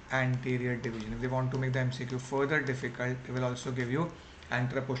writing anterior division. If they want to make the MCQ further difficult, they will also give you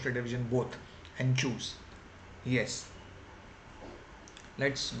anterior posterior division both, and choose. Yes.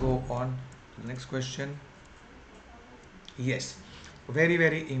 Let's go on to the next question. Yes,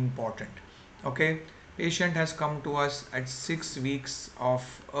 very important. Okay, patient has come to us at 6 weeks of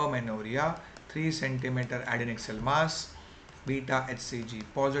amenorrhea, 3 centimeter adnexal mass, beta HCG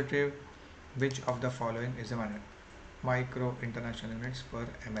positive. Which of the following is the micro international units per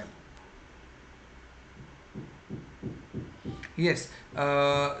ml? Yes,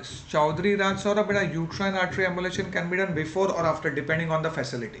 Chaudhary Raj Saurabh, beta, uterine artery embolization can be done before or after depending on the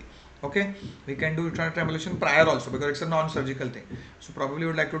facility. Okay, we can do uterine artery embolization prior also because it's a non-surgical thing. So probably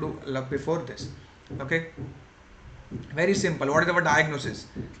would like to do before this. Okay, very simple. What is our diagnosis?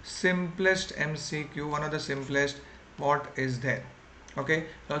 Simplest MCQ, one of the simplest. What is there? Okay,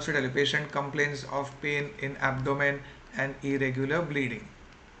 I'll also tell you, patient complains of pain in abdomen and irregular bleeding.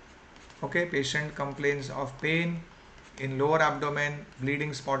 Okay, patient complains of pain in lower abdomen,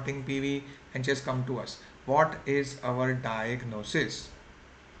 bleeding, spotting, PV, and just come to us. What is our diagnosis?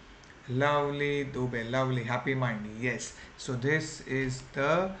 Lovely, Dubey, lovely, happy mind. Yes, so this is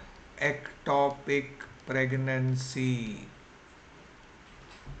the ectopic pregnancy.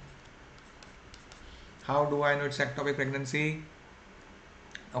 How do I know it's ectopic pregnancy?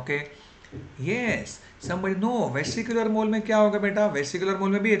 Okay, yes, somebody, no, vesicular मोल में क्या होगा बेटा? Vesicular मोल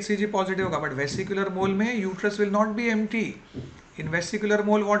में भी HCG positive होगा, but vesicular मोल में uterus will not be empty. In vesicular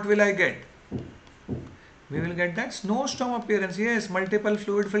mole, what will I get? We will get that snowstorm appearance. Yes, multiple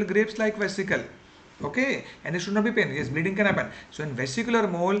fluid filled grapes like vesicle. Okay, and it should not be pain. Yes, bleeding can happen. So in vesicular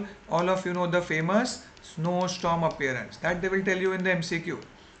mole, all of you know the famous snowstorm appearance that they will tell you in the MCQ.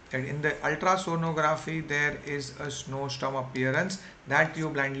 That in the ultrasonography there is a snowstorm appearance, that you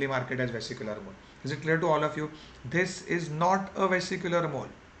blindly mark it as vesicular mole. Is it clear to all of you? This is not a vesicular mole.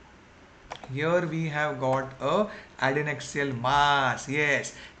 Here we have got a adnexial mass.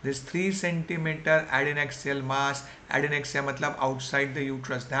 Yes, this 3 centimeter adnexial mass. Adnexia matlab outside the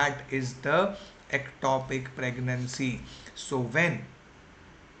uterus. That is the ectopic pregnancy. So when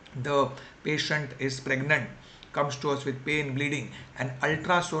the patient is pregnant, comes to us with pain, bleeding, and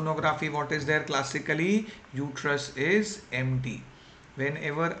ultrasonography, what is there classically? Uterus is empty.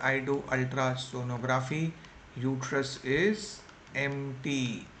 Whenever I do ultrasonography, uterus is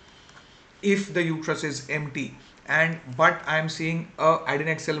empty. If the uterus is empty, and but I am seeing a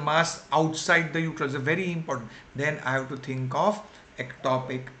adnexal mass outside the uterus, very important, then I have to think of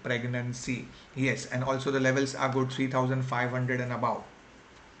ectopic pregnancy. Yes, and also the levels are good, 3500 and above.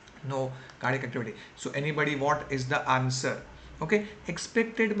 No cardiac activity. So anybody, what is the answer? Okay,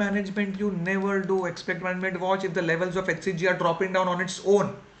 expected management you never do. Expected management, watch if the levels of HCG are dropping down on its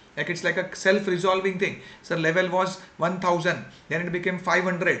own. Like it's like a self-resolving thing. So level was 1000, then it became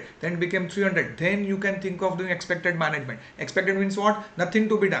 500, then it became 300. Then you can think of doing expected management. Expected means what? Nothing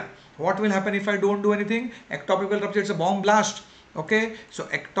to be done. What will happen if I don't do anything? Ectopic will rupture. It's a bomb blast. Okay, so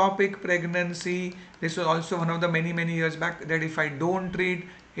ectopic pregnancy, this was also one of the many years back, that if I don't treat,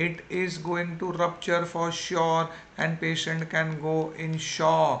 it is going to rupture for sure and patient can go in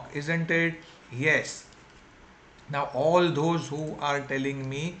shock, isn't it? Yes. Now all those who are telling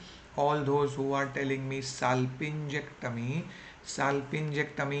me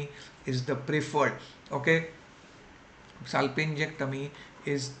salpingectomy is the preferred. Okay, salpingectomy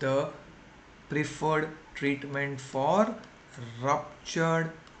is the preferred treatment for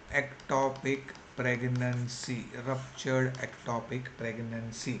ruptured ectopic pregnancy. Ruptured ectopic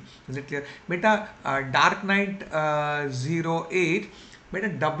pregnancy. Is it clear? Beta, dark night 08. Beta,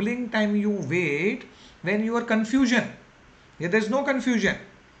 doubling time you wait when you are confusion. Yeah, there's no confusion.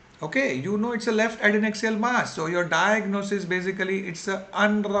 Okay, you know it's a left adnexial mass. So your diagnosis basically it's a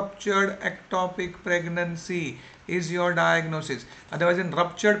unruptured ectopic pregnancy is your diagnosis. Otherwise, in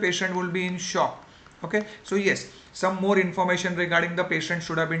ruptured patient will be in shock. Okay, so yes, some more information regarding the patient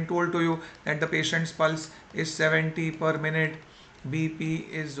should have been told to you that the patient's pulse is 70 per minute, BP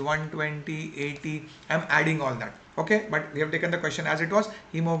is 120, 80. I'm adding all that. Okay, but we have taken the question as it was.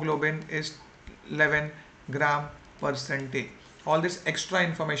 Hemoglobin is 11 gram percentage. All this extra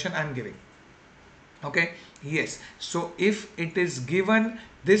information I'm giving. Okay, yes. So if it is given,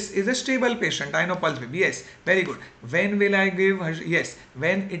 this is a stable patient. I know pulse wave. Yes, very good. When will I give? Yes,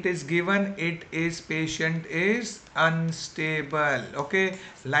 when it is given, it is patient is unstable. Okay,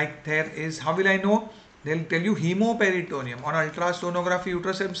 like there is. How will I know? They'll tell you hemoperitoneum on ultrasonography,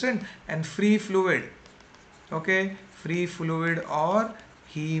 uterus absent and free fluid. Okay, free fluid or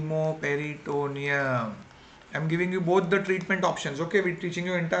hemoperitoneum. I'm giving you both the treatment options. Okay, we're teaching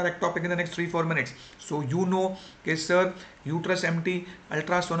you entire ectopic in the next 3-4 minutes. So you know, okay, sir, uterus empty,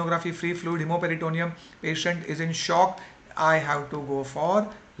 ultrasonography, free fluid, hemoperitoneum, patient is in shock. I have to go for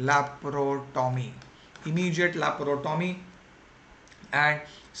laparotomy, immediate laparotomy, and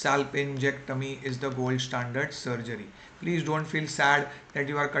salpingectomy is the gold standard surgery. Please don't feel sad that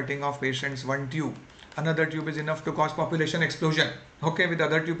you are cutting off patients one tube. Another tube is enough to cause population explosion. Okay, with the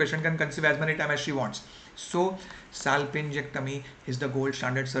other tube, patient can conceive as many times as she wants. So salpingectomy is the gold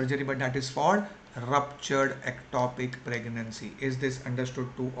standard surgery, but that is for ruptured ectopic pregnancy. Is this understood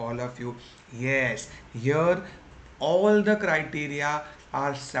to all of you? Yes. Here all the criteria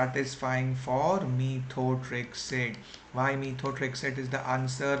are satisfying for methotrexate. Why methotrexate is the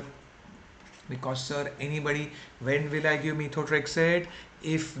answer? Because sir, anybody, when will I give methotrexate?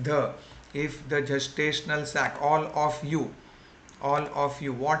 If the gestational sac, all of you,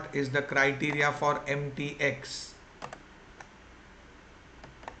 what is the criteria for MTX?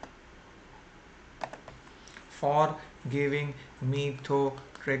 For giving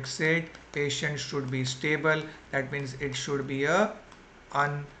methotrexate, patient should be stable. That means it should be a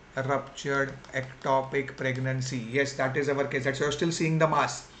unruptured ectopic pregnancy. Yes, that is our case. That's why you're still seeing the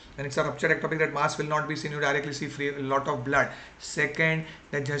mass. When it's a ruptured ectopic, that mass will not be seen. You directly see a lot of blood. Second,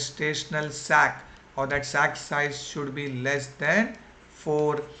 the gestational sac or that sac size should be less than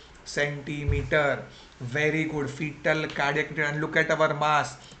 4 centimeter. Very good. Fetal cardiac, and look at our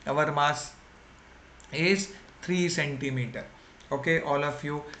mass. Our mass is 3 centimeter. Okay, all of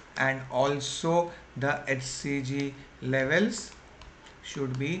you. And also the HCG levels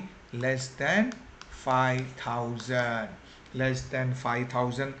should be less than 5,000. Less than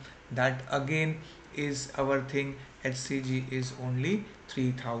 5,000. That again is our thing. HCG is only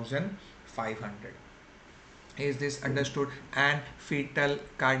 3,500. Is this understood? And fetal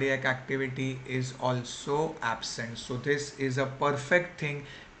cardiac activity is also absent. So this is a perfect thing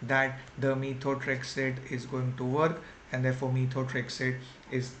that the methotrexate is going to work, and therefore methotrexate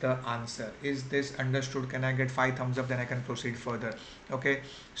is the answer. Is this understood? Can I get 5 thumbs up? Then I can proceed further. Okay,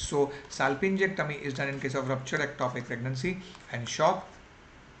 so salpingectomy is done in case of ruptured ectopic pregnancy and shock.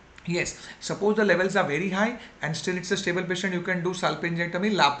 Yes, suppose the levels are very high and still it's a stable patient, you can do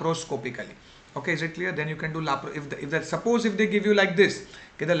salpingectomy laparoscopically. Okay, is it clear? Then you can do suppose if they give you like this,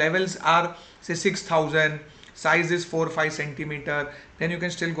 okay, the levels are say 6,000, size is 4-5 centimeter, then you can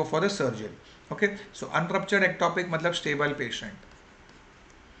still go for the surgery. Okay, so unruptured ectopic matlab stable patient.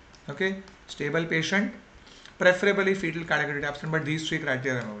 Okay, stable patient, preferably fetal cardiac activity absent, but these 3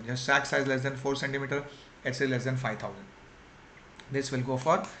 criteria remember. Just sac size less than 4 centimeter, HCG less than 5,000. This will go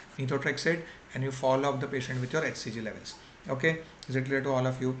for methotrexate, and you follow up the patient with your HCG levels. Okay, is it clear to all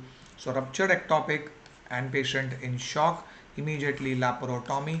of you? So ruptured ectopic and patient in shock, immediately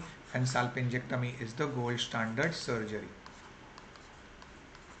laparotomy and salpingectomy is the gold standard surgery.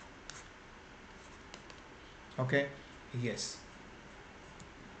 Okay, yes.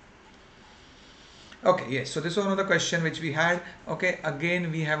 Okay, yes, so this was another question which we had. Okay,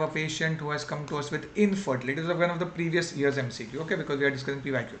 again we have a patient who has come to us with infertility. This is one of the previous year's MCQ. Okay, because we are discussing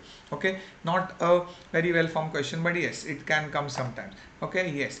PYQ. Okay, not a very well formed question, but yes, it can come sometimes.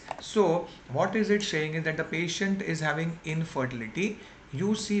 Okay, yes, so what is it saying is that the patient is having infertility.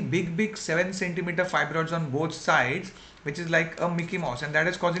 You see big 7 centimeter fibroids on both sides, which is like a Mickey Mouse, and that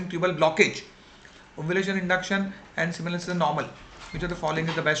is causing tubal blockage. Ovulation induction and simulation is normal. Which of the following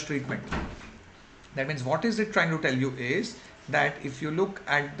is the best treatment? That means what is it trying to tell you is that if you look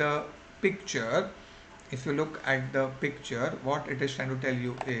at the picture, if you look at the picture, what it is trying to tell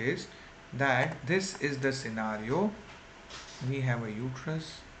you is that this is the scenario. We have a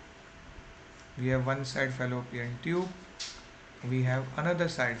uterus, we have one side fallopian tube, we have another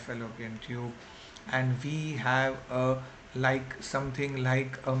side fallopian tube, and we have a like something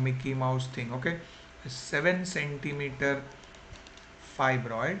like a Mickey Mouse thing, okay, a 7 centimeter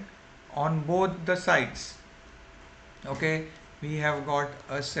fibroid on both the sides. Okay, we have got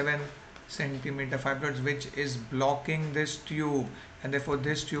a 7 centimeter fibroids which is blocking this tube, and therefore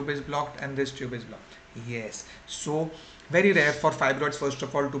this tube is blocked and this tube is blocked. Yes, so very rare for fibroids first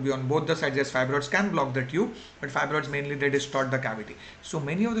of all to be on both the sides. Yes, fibroids can block the tube, but fibroids mainly they distort the cavity. So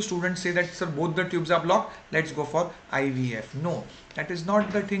many of the students say that, sir, both the tubes are blocked, let's go for IVF. No, that is not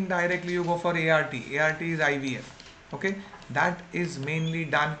the thing. Directly you go for ART. ART is IVF. Okay, that is mainly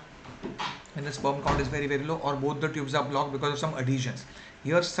done when the sperm count is very low or both the tubes are blocked because of some adhesions.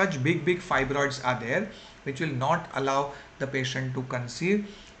 Here such big fibroids are there which will not allow the patient to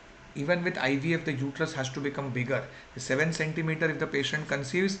conceive. Even with IVF, the uterus has to become bigger. The 7 centimeter, if the patient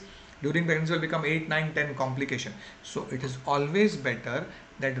conceives during pregnancy, will become 8, 9, 10 complication. So it is always better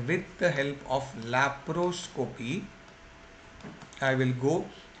that with the help of laparoscopy, I will go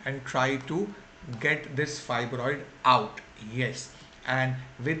and try to get this fibroid out. Yes, and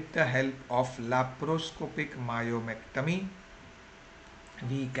with the help of laparoscopic myomectomy,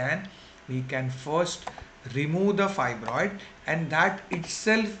 we can first remove the fibroid, and that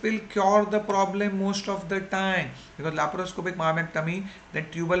itself will cure the problem most of the time, because laparoscopic myomectomy, the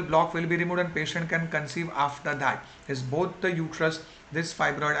tubal block will be removed and patient can conceive after that. Is both the uterus, this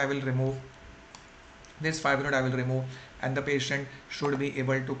fibroid I will remove, and the patient should be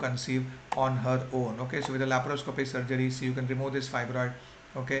able to conceive on her own. Okay, so with the laparoscopic surgery, see, you can remove this fibroid.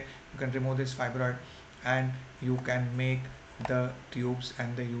 Okay, you can remove this fibroid and you can make the tubes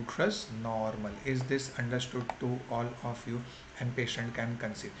and the uterus normal. Is this understood to all of you? And patient can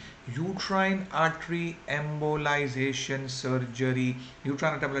conceive. Uterine artery embolization surgery.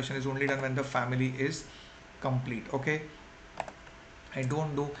 Uterine artery embolization is only done when the family is complete. Okay, I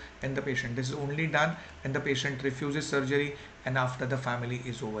don't do when the patient, this is only done when the patient refuses surgery and after the family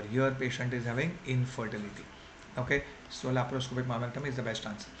is over. Here patient is having infertility. Okay, so laparoscopic myomectomy is the best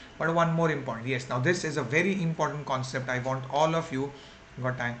answer. But one more important, yes, now this is a very important concept. I want all of you,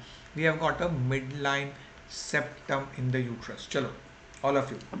 got time, we have got a midline septum in the uterus. Chalo, all of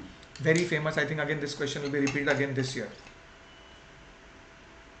you, very famous. I think again this question will be repeated again this year.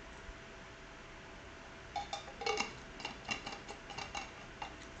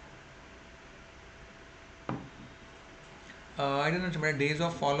 I don't know, days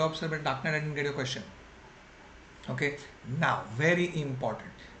of follow-up, sir, but Dr. I didn't get your question. Okay, now very important.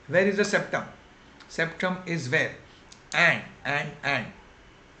 Where is the septum? Septum is where? And.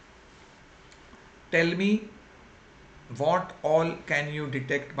 Tell me what all can you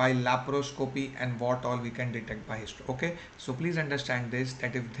detect by laparoscopy and what all we can detect by history. Okay, so please understand this,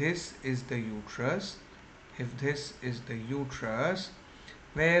 that if this is the uterus,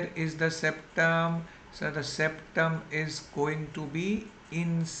 where is the septum? So the septum is going to be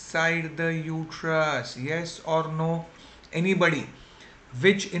inside the uterus. Yes or no? Anybody?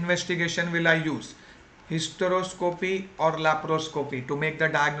 Which investigation will I use? Hysteroscopy or laparoscopy to make the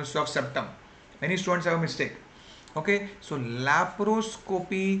diagnosis of septum? Many students have a mistake. Okay, so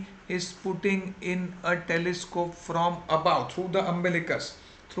laparoscopy is putting in a telescope from above through the umbilicus.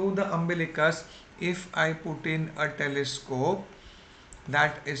 If I put in a telescope,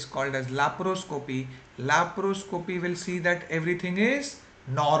 that is called as laparoscopy. Laparoscopy will see that everything is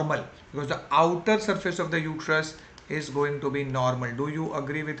normal because the outer surface of the uterus is going to be normal. Do you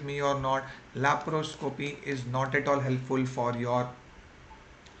agree with me or not? Laparoscopy is not at all helpful for your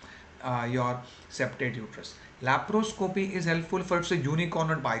septate uterus. Laparoscopy is helpful for it's a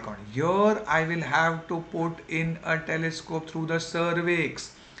unicorn or bicorn. Here I will have to put in a telescope through the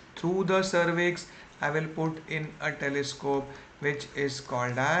cervix. Through the cervix I will put in a telescope which is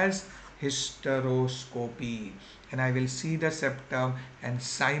called as hysteroscopy, and I will see the septum, and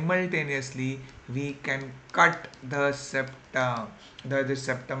simultaneously we can cut the septum. This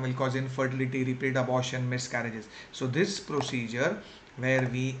septum will cause infertility, repeat abortion, miscarriages. So this procedure where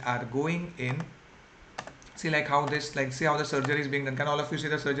we are going in, see like how this, like see how the surgery is being done. Can all of you see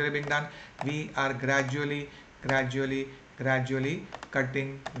the surgery being done? We are gradually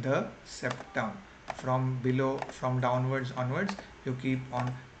cutting the septum from below, from downwards onwards. You keep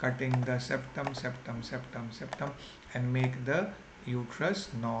on cutting the septum and make the uterus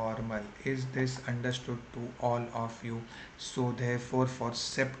normal. Is this understood to all of you? So therefore for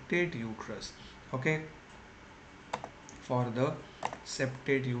septate uterus, okay, for the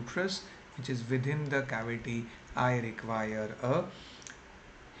septate uterus which is within the cavity, I require a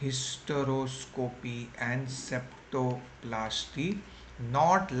hysteroscopy and septoplasty,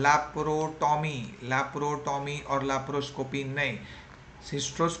 not laparotomy. Laparotomy और laparoscopy नहीं,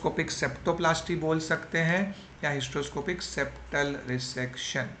 hysteroscopic septoplasty बोल सकते हैं या hysteroscopic septal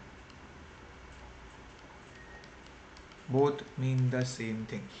resection, both mean the same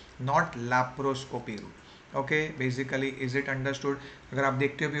thing, not laparoscopy route. Okay, basically is it understood? अगर आप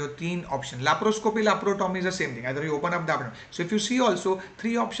देखते हो भी हो तीन option, laparoscopy लैप्रोटॉमी is the same thing, either you open up the abdomen. So if you see also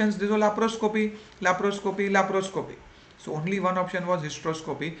three options, this was laparoscopy, laparoscopy, laparoscopy. So only one option was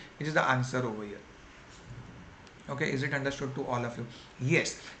hysteroscopy, which is the answer over here. Okay, is it understood to all of you?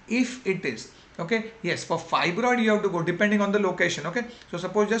 Yes, if it is okay, yes, for fibroid you have to go depending on the location. Okay, so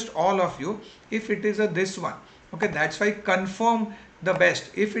suppose just all of you, if it is a this one, okay, that's why confirm the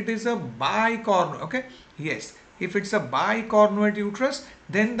best. If it is a bicornuate, okay, yes, if it's a bicornuate uterus,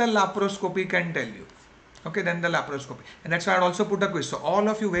 then the laparoscopy can tell you. Okay, then the laparoscopy, and that's why I'd also put a quiz. So all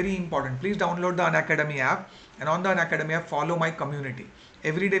of you, very important, please download the Unacademy app, and on the Unacademy app follow my community.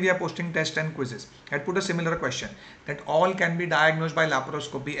 Every day we are posting tests and quizzes. I'd put a similar question that all can be diagnosed by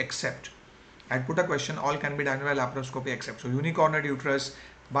laparoscopy except. I'd put a question, all can be diagnosed by laparoscopy except. So unicornuate uterus,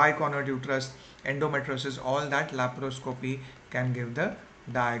 bicornuate uterus, endometriosis, all that laparoscopy can give the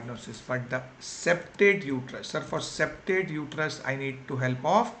diagnosis. But the septate uterus, sir, for septate uterus I need to help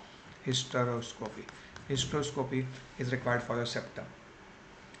of hysteroscopy. Hysteroscopy is required for the septum.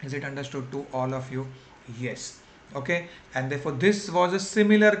 Is it understood to all of you? Yes. Okay, and therefore this was a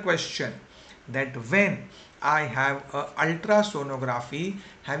similar question, that when I have a ultrasonography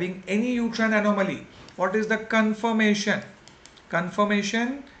having any uterine anomaly, what is the confirmation?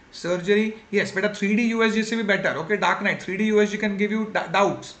 Confirmation surgery, yes, but a 3D USG से भी better. Okay, dark night 3D USG can give you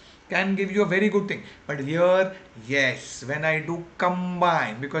doubts, can give you a very good thing, but here, yes, when I do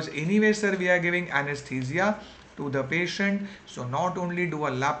combine, because anyway sir we are giving anesthesia to the patient, so not only do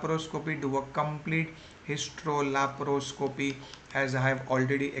a laparoscopy, do a complete hysterolaparoscopy, as I have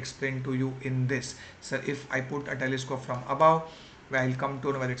already explained to you in this. So if I put a telescope from above, I will come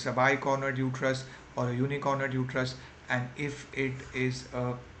to know whether it's a bicornuate uterus or a unicornuate uterus, and if it is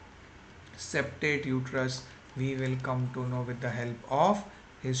a septate uterus, we will come to know with the help of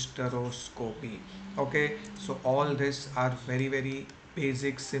hysteroscopy. Okay, so all this are very, very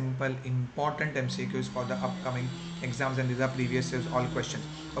basic, simple, important MCQs for the upcoming exams, and these are previous years all questions.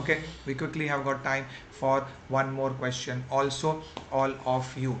 Okay, we quickly have got time for one more question. Also, all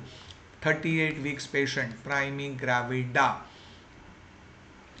of you, 38 weeks patient, primi gravida,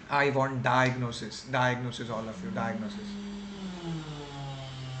 I want diagnosis, all of you, diagnosis.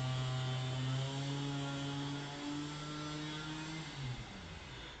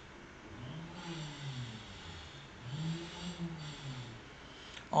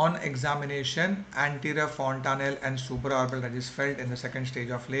 On examination, anterior fontanelle and supraorbital ridge is felt in the second stage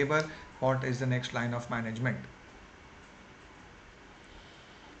of labor. What is the next line of management?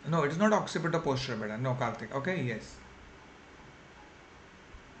 No, it is not occiput or posterior. No, Karthik. Okay, yes.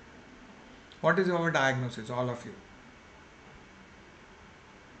 What is our diagnosis, all of you?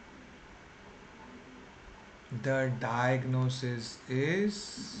 The diagnosis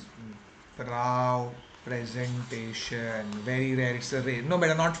is brow presentation. Very rare, it's a rare. No,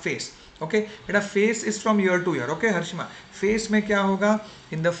 better not face. Okay, better face is from year to year. Okay, Harshima, face में क्या होगा?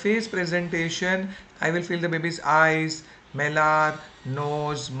 In the face presentation, I will feel the baby's eyes, malar,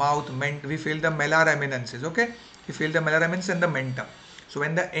 nose, mouth, we feel the malar eminences. Okay, we feel the malar eminence and the mentum. So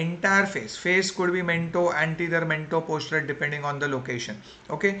when the entire face could be mento, anterior, mento, posterior, depending on the location.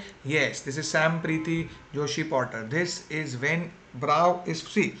 Okay, yes, this is Sam Preeti Joshi Potter. This is when brow is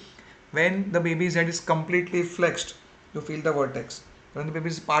free. When the baby's head is completely flexed, you feel the vertex. When the baby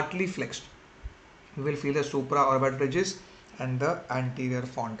is partly flexed, you will feel the supraorbital ridges and the anterior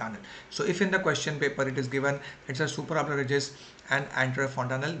fontanelle. So if in the question paper it is given it's a supraorbital ridges and anterior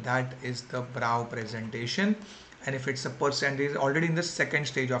fontanelle, that is the brow presentation. And if it's a person, it is already in the second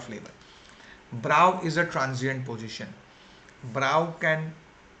stage of labor. Brow is a transient position. Brow can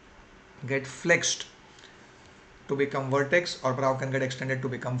get flexed to become vertex, or brow can get extended to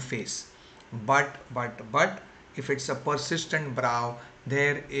become face. But if it's a persistent brow,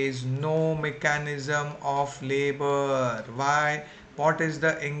 there is no mechanism of labor. Why? What is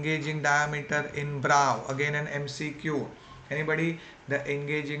the engaging diameter in brow? Again an MCQ. Anybody? The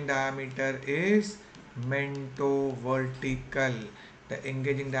engaging diameter is mento-vertical. The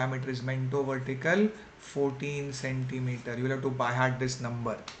engaging diameter is mento-vertical, 14 centimeter. You will have to by heart this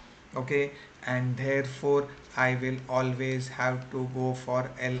number. okay, and therefore I will always have to go for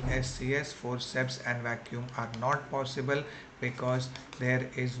LSCS. Forceps and vacuum are not possible because there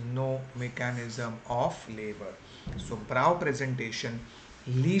is no mechanism of labor. So brow presentation,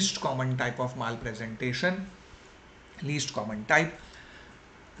 least common type of malpresentation, least common type,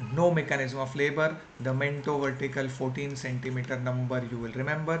 no mechanism of labor, the mento vertical 14 centimeter number you will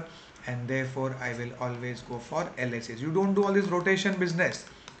remember, and therefore I will always go for LSS. You don't do all this rotation business.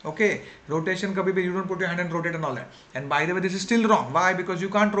 Okay, rotation kabhi bhi, you don't put your hand and rotate and all that. And by the way, this is still wrong. Why? Because you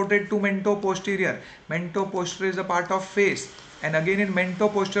can't rotate to mento posterior. Mento posterior is a part of face, and again in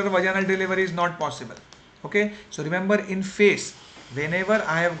mento posterior vaginal delivery is not possible. Okay, so remember in face, whenever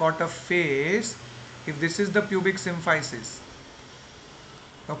I have got a face, if this is the pubic symphysis,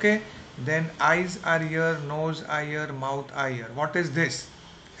 okay, then eyes are here, nose are here, mouth are here. What is this?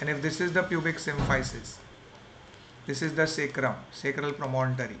 And if this is the pubic symphysis, this is the sacrum, sacral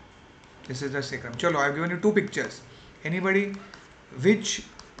promontory, this is the sacrum. Chalo, I've given you two pictures. Anybody, which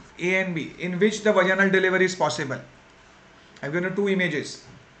A and B, in which the vaginal delivery is possible? I've given you two images,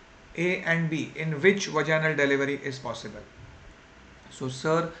 A and B, in which vaginal delivery is possible. So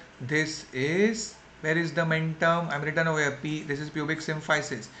sir, this is, where is the mentum? I'm written over here, P, this is pubic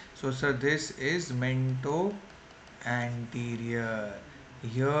symphysis. So sir, this is mento anterior.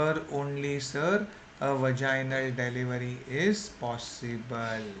 Here only sir, a vaginal delivery is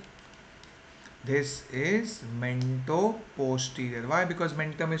possible. This is mento posterior. Why? Because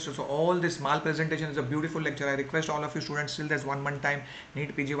mentum is, so all this malpresentation is a beautiful lecture. I request all of you students, still there's 1 month time,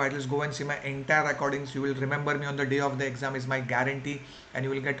 NEET PG Vitals, go and see my entire recordings. You will remember me on the day of the exam is my guarantee, and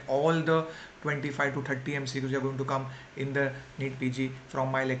you will get all the 25 to 30 MCQs are going to come in the NEET PG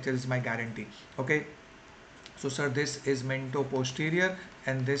from my lectures is my guarantee. Okay. So sir, this is mento posterior,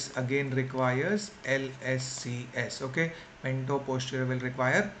 and this again requires LSCS. Okay. Mento posterior will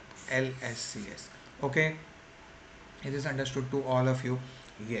require LSCS. Okay, it is understood to all of you?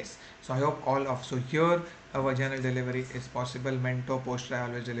 Yes. So I hope all of, so here a vaginal delivery is possible. Mento posterior I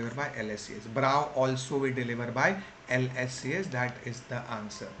always deliver by LSCS. Brow also we deliver by LSCS. That is the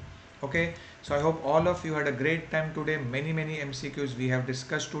answer. Okay, so I hope all of you had a great time today. Many MCQs we have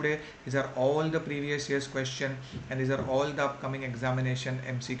discussed today. These are all the previous year's question, and these are all the upcoming examination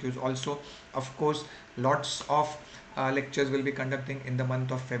MCQs also. Of course, lots of lectures will be conducting in the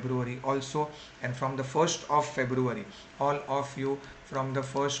month of February also, and from the 1st of February, all of you, from the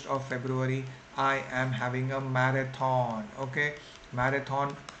 1st of February I am having a marathon. Okay,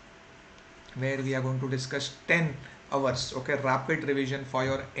 marathon where we are going to discuss 10 hours, okay, rapid revision for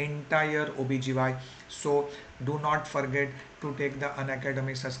your entire OBGY. So do not forget to take the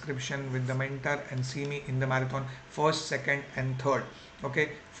Unacademy subscription with the mentor and see me in the marathon 1st, 2nd and 3rd.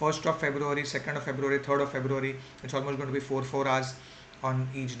 Okay, 1st of February, 2nd of February, 3rd of February. It's almost going to be 4 hours on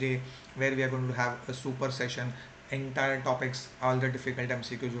each day, where we are going to have a super session, entire topics, all the difficult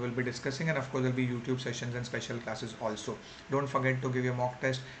MCQs we will be discussing, and of course there will be YouTube sessions and special classes also. Don't forget to give your mock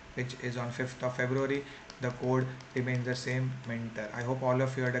test, which is on 5th of February. The code remains the same, mentor. I hope all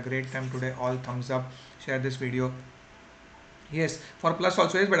of you had a great time today. All thumbs up, share this video. Yes, for plus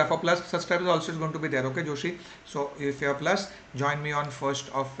also is better. For plus subscribers also is going to be there. Okay, Joshi. So if you are plus, join me on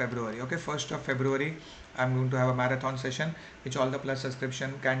 1st of February. Okay, 1st of February, I'm going to have a marathon session, which all the plus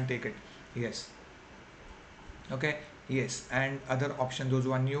subscription can take it. Yes. Okay. Yes, and other option, those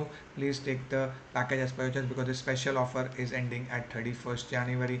who are new, please take the package as per your choice, because the special offer is ending at 31st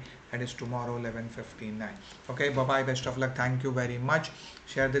January. That is tomorrow 11:59. Okay, bye bye, best of luck, thank you very much.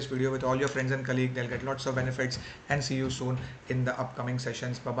 Share this video with all your friends and colleagues, they'll get lots of benefits, and see you soon in the upcoming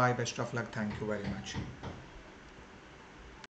sessions. Bye bye, best of luck, thank you very much.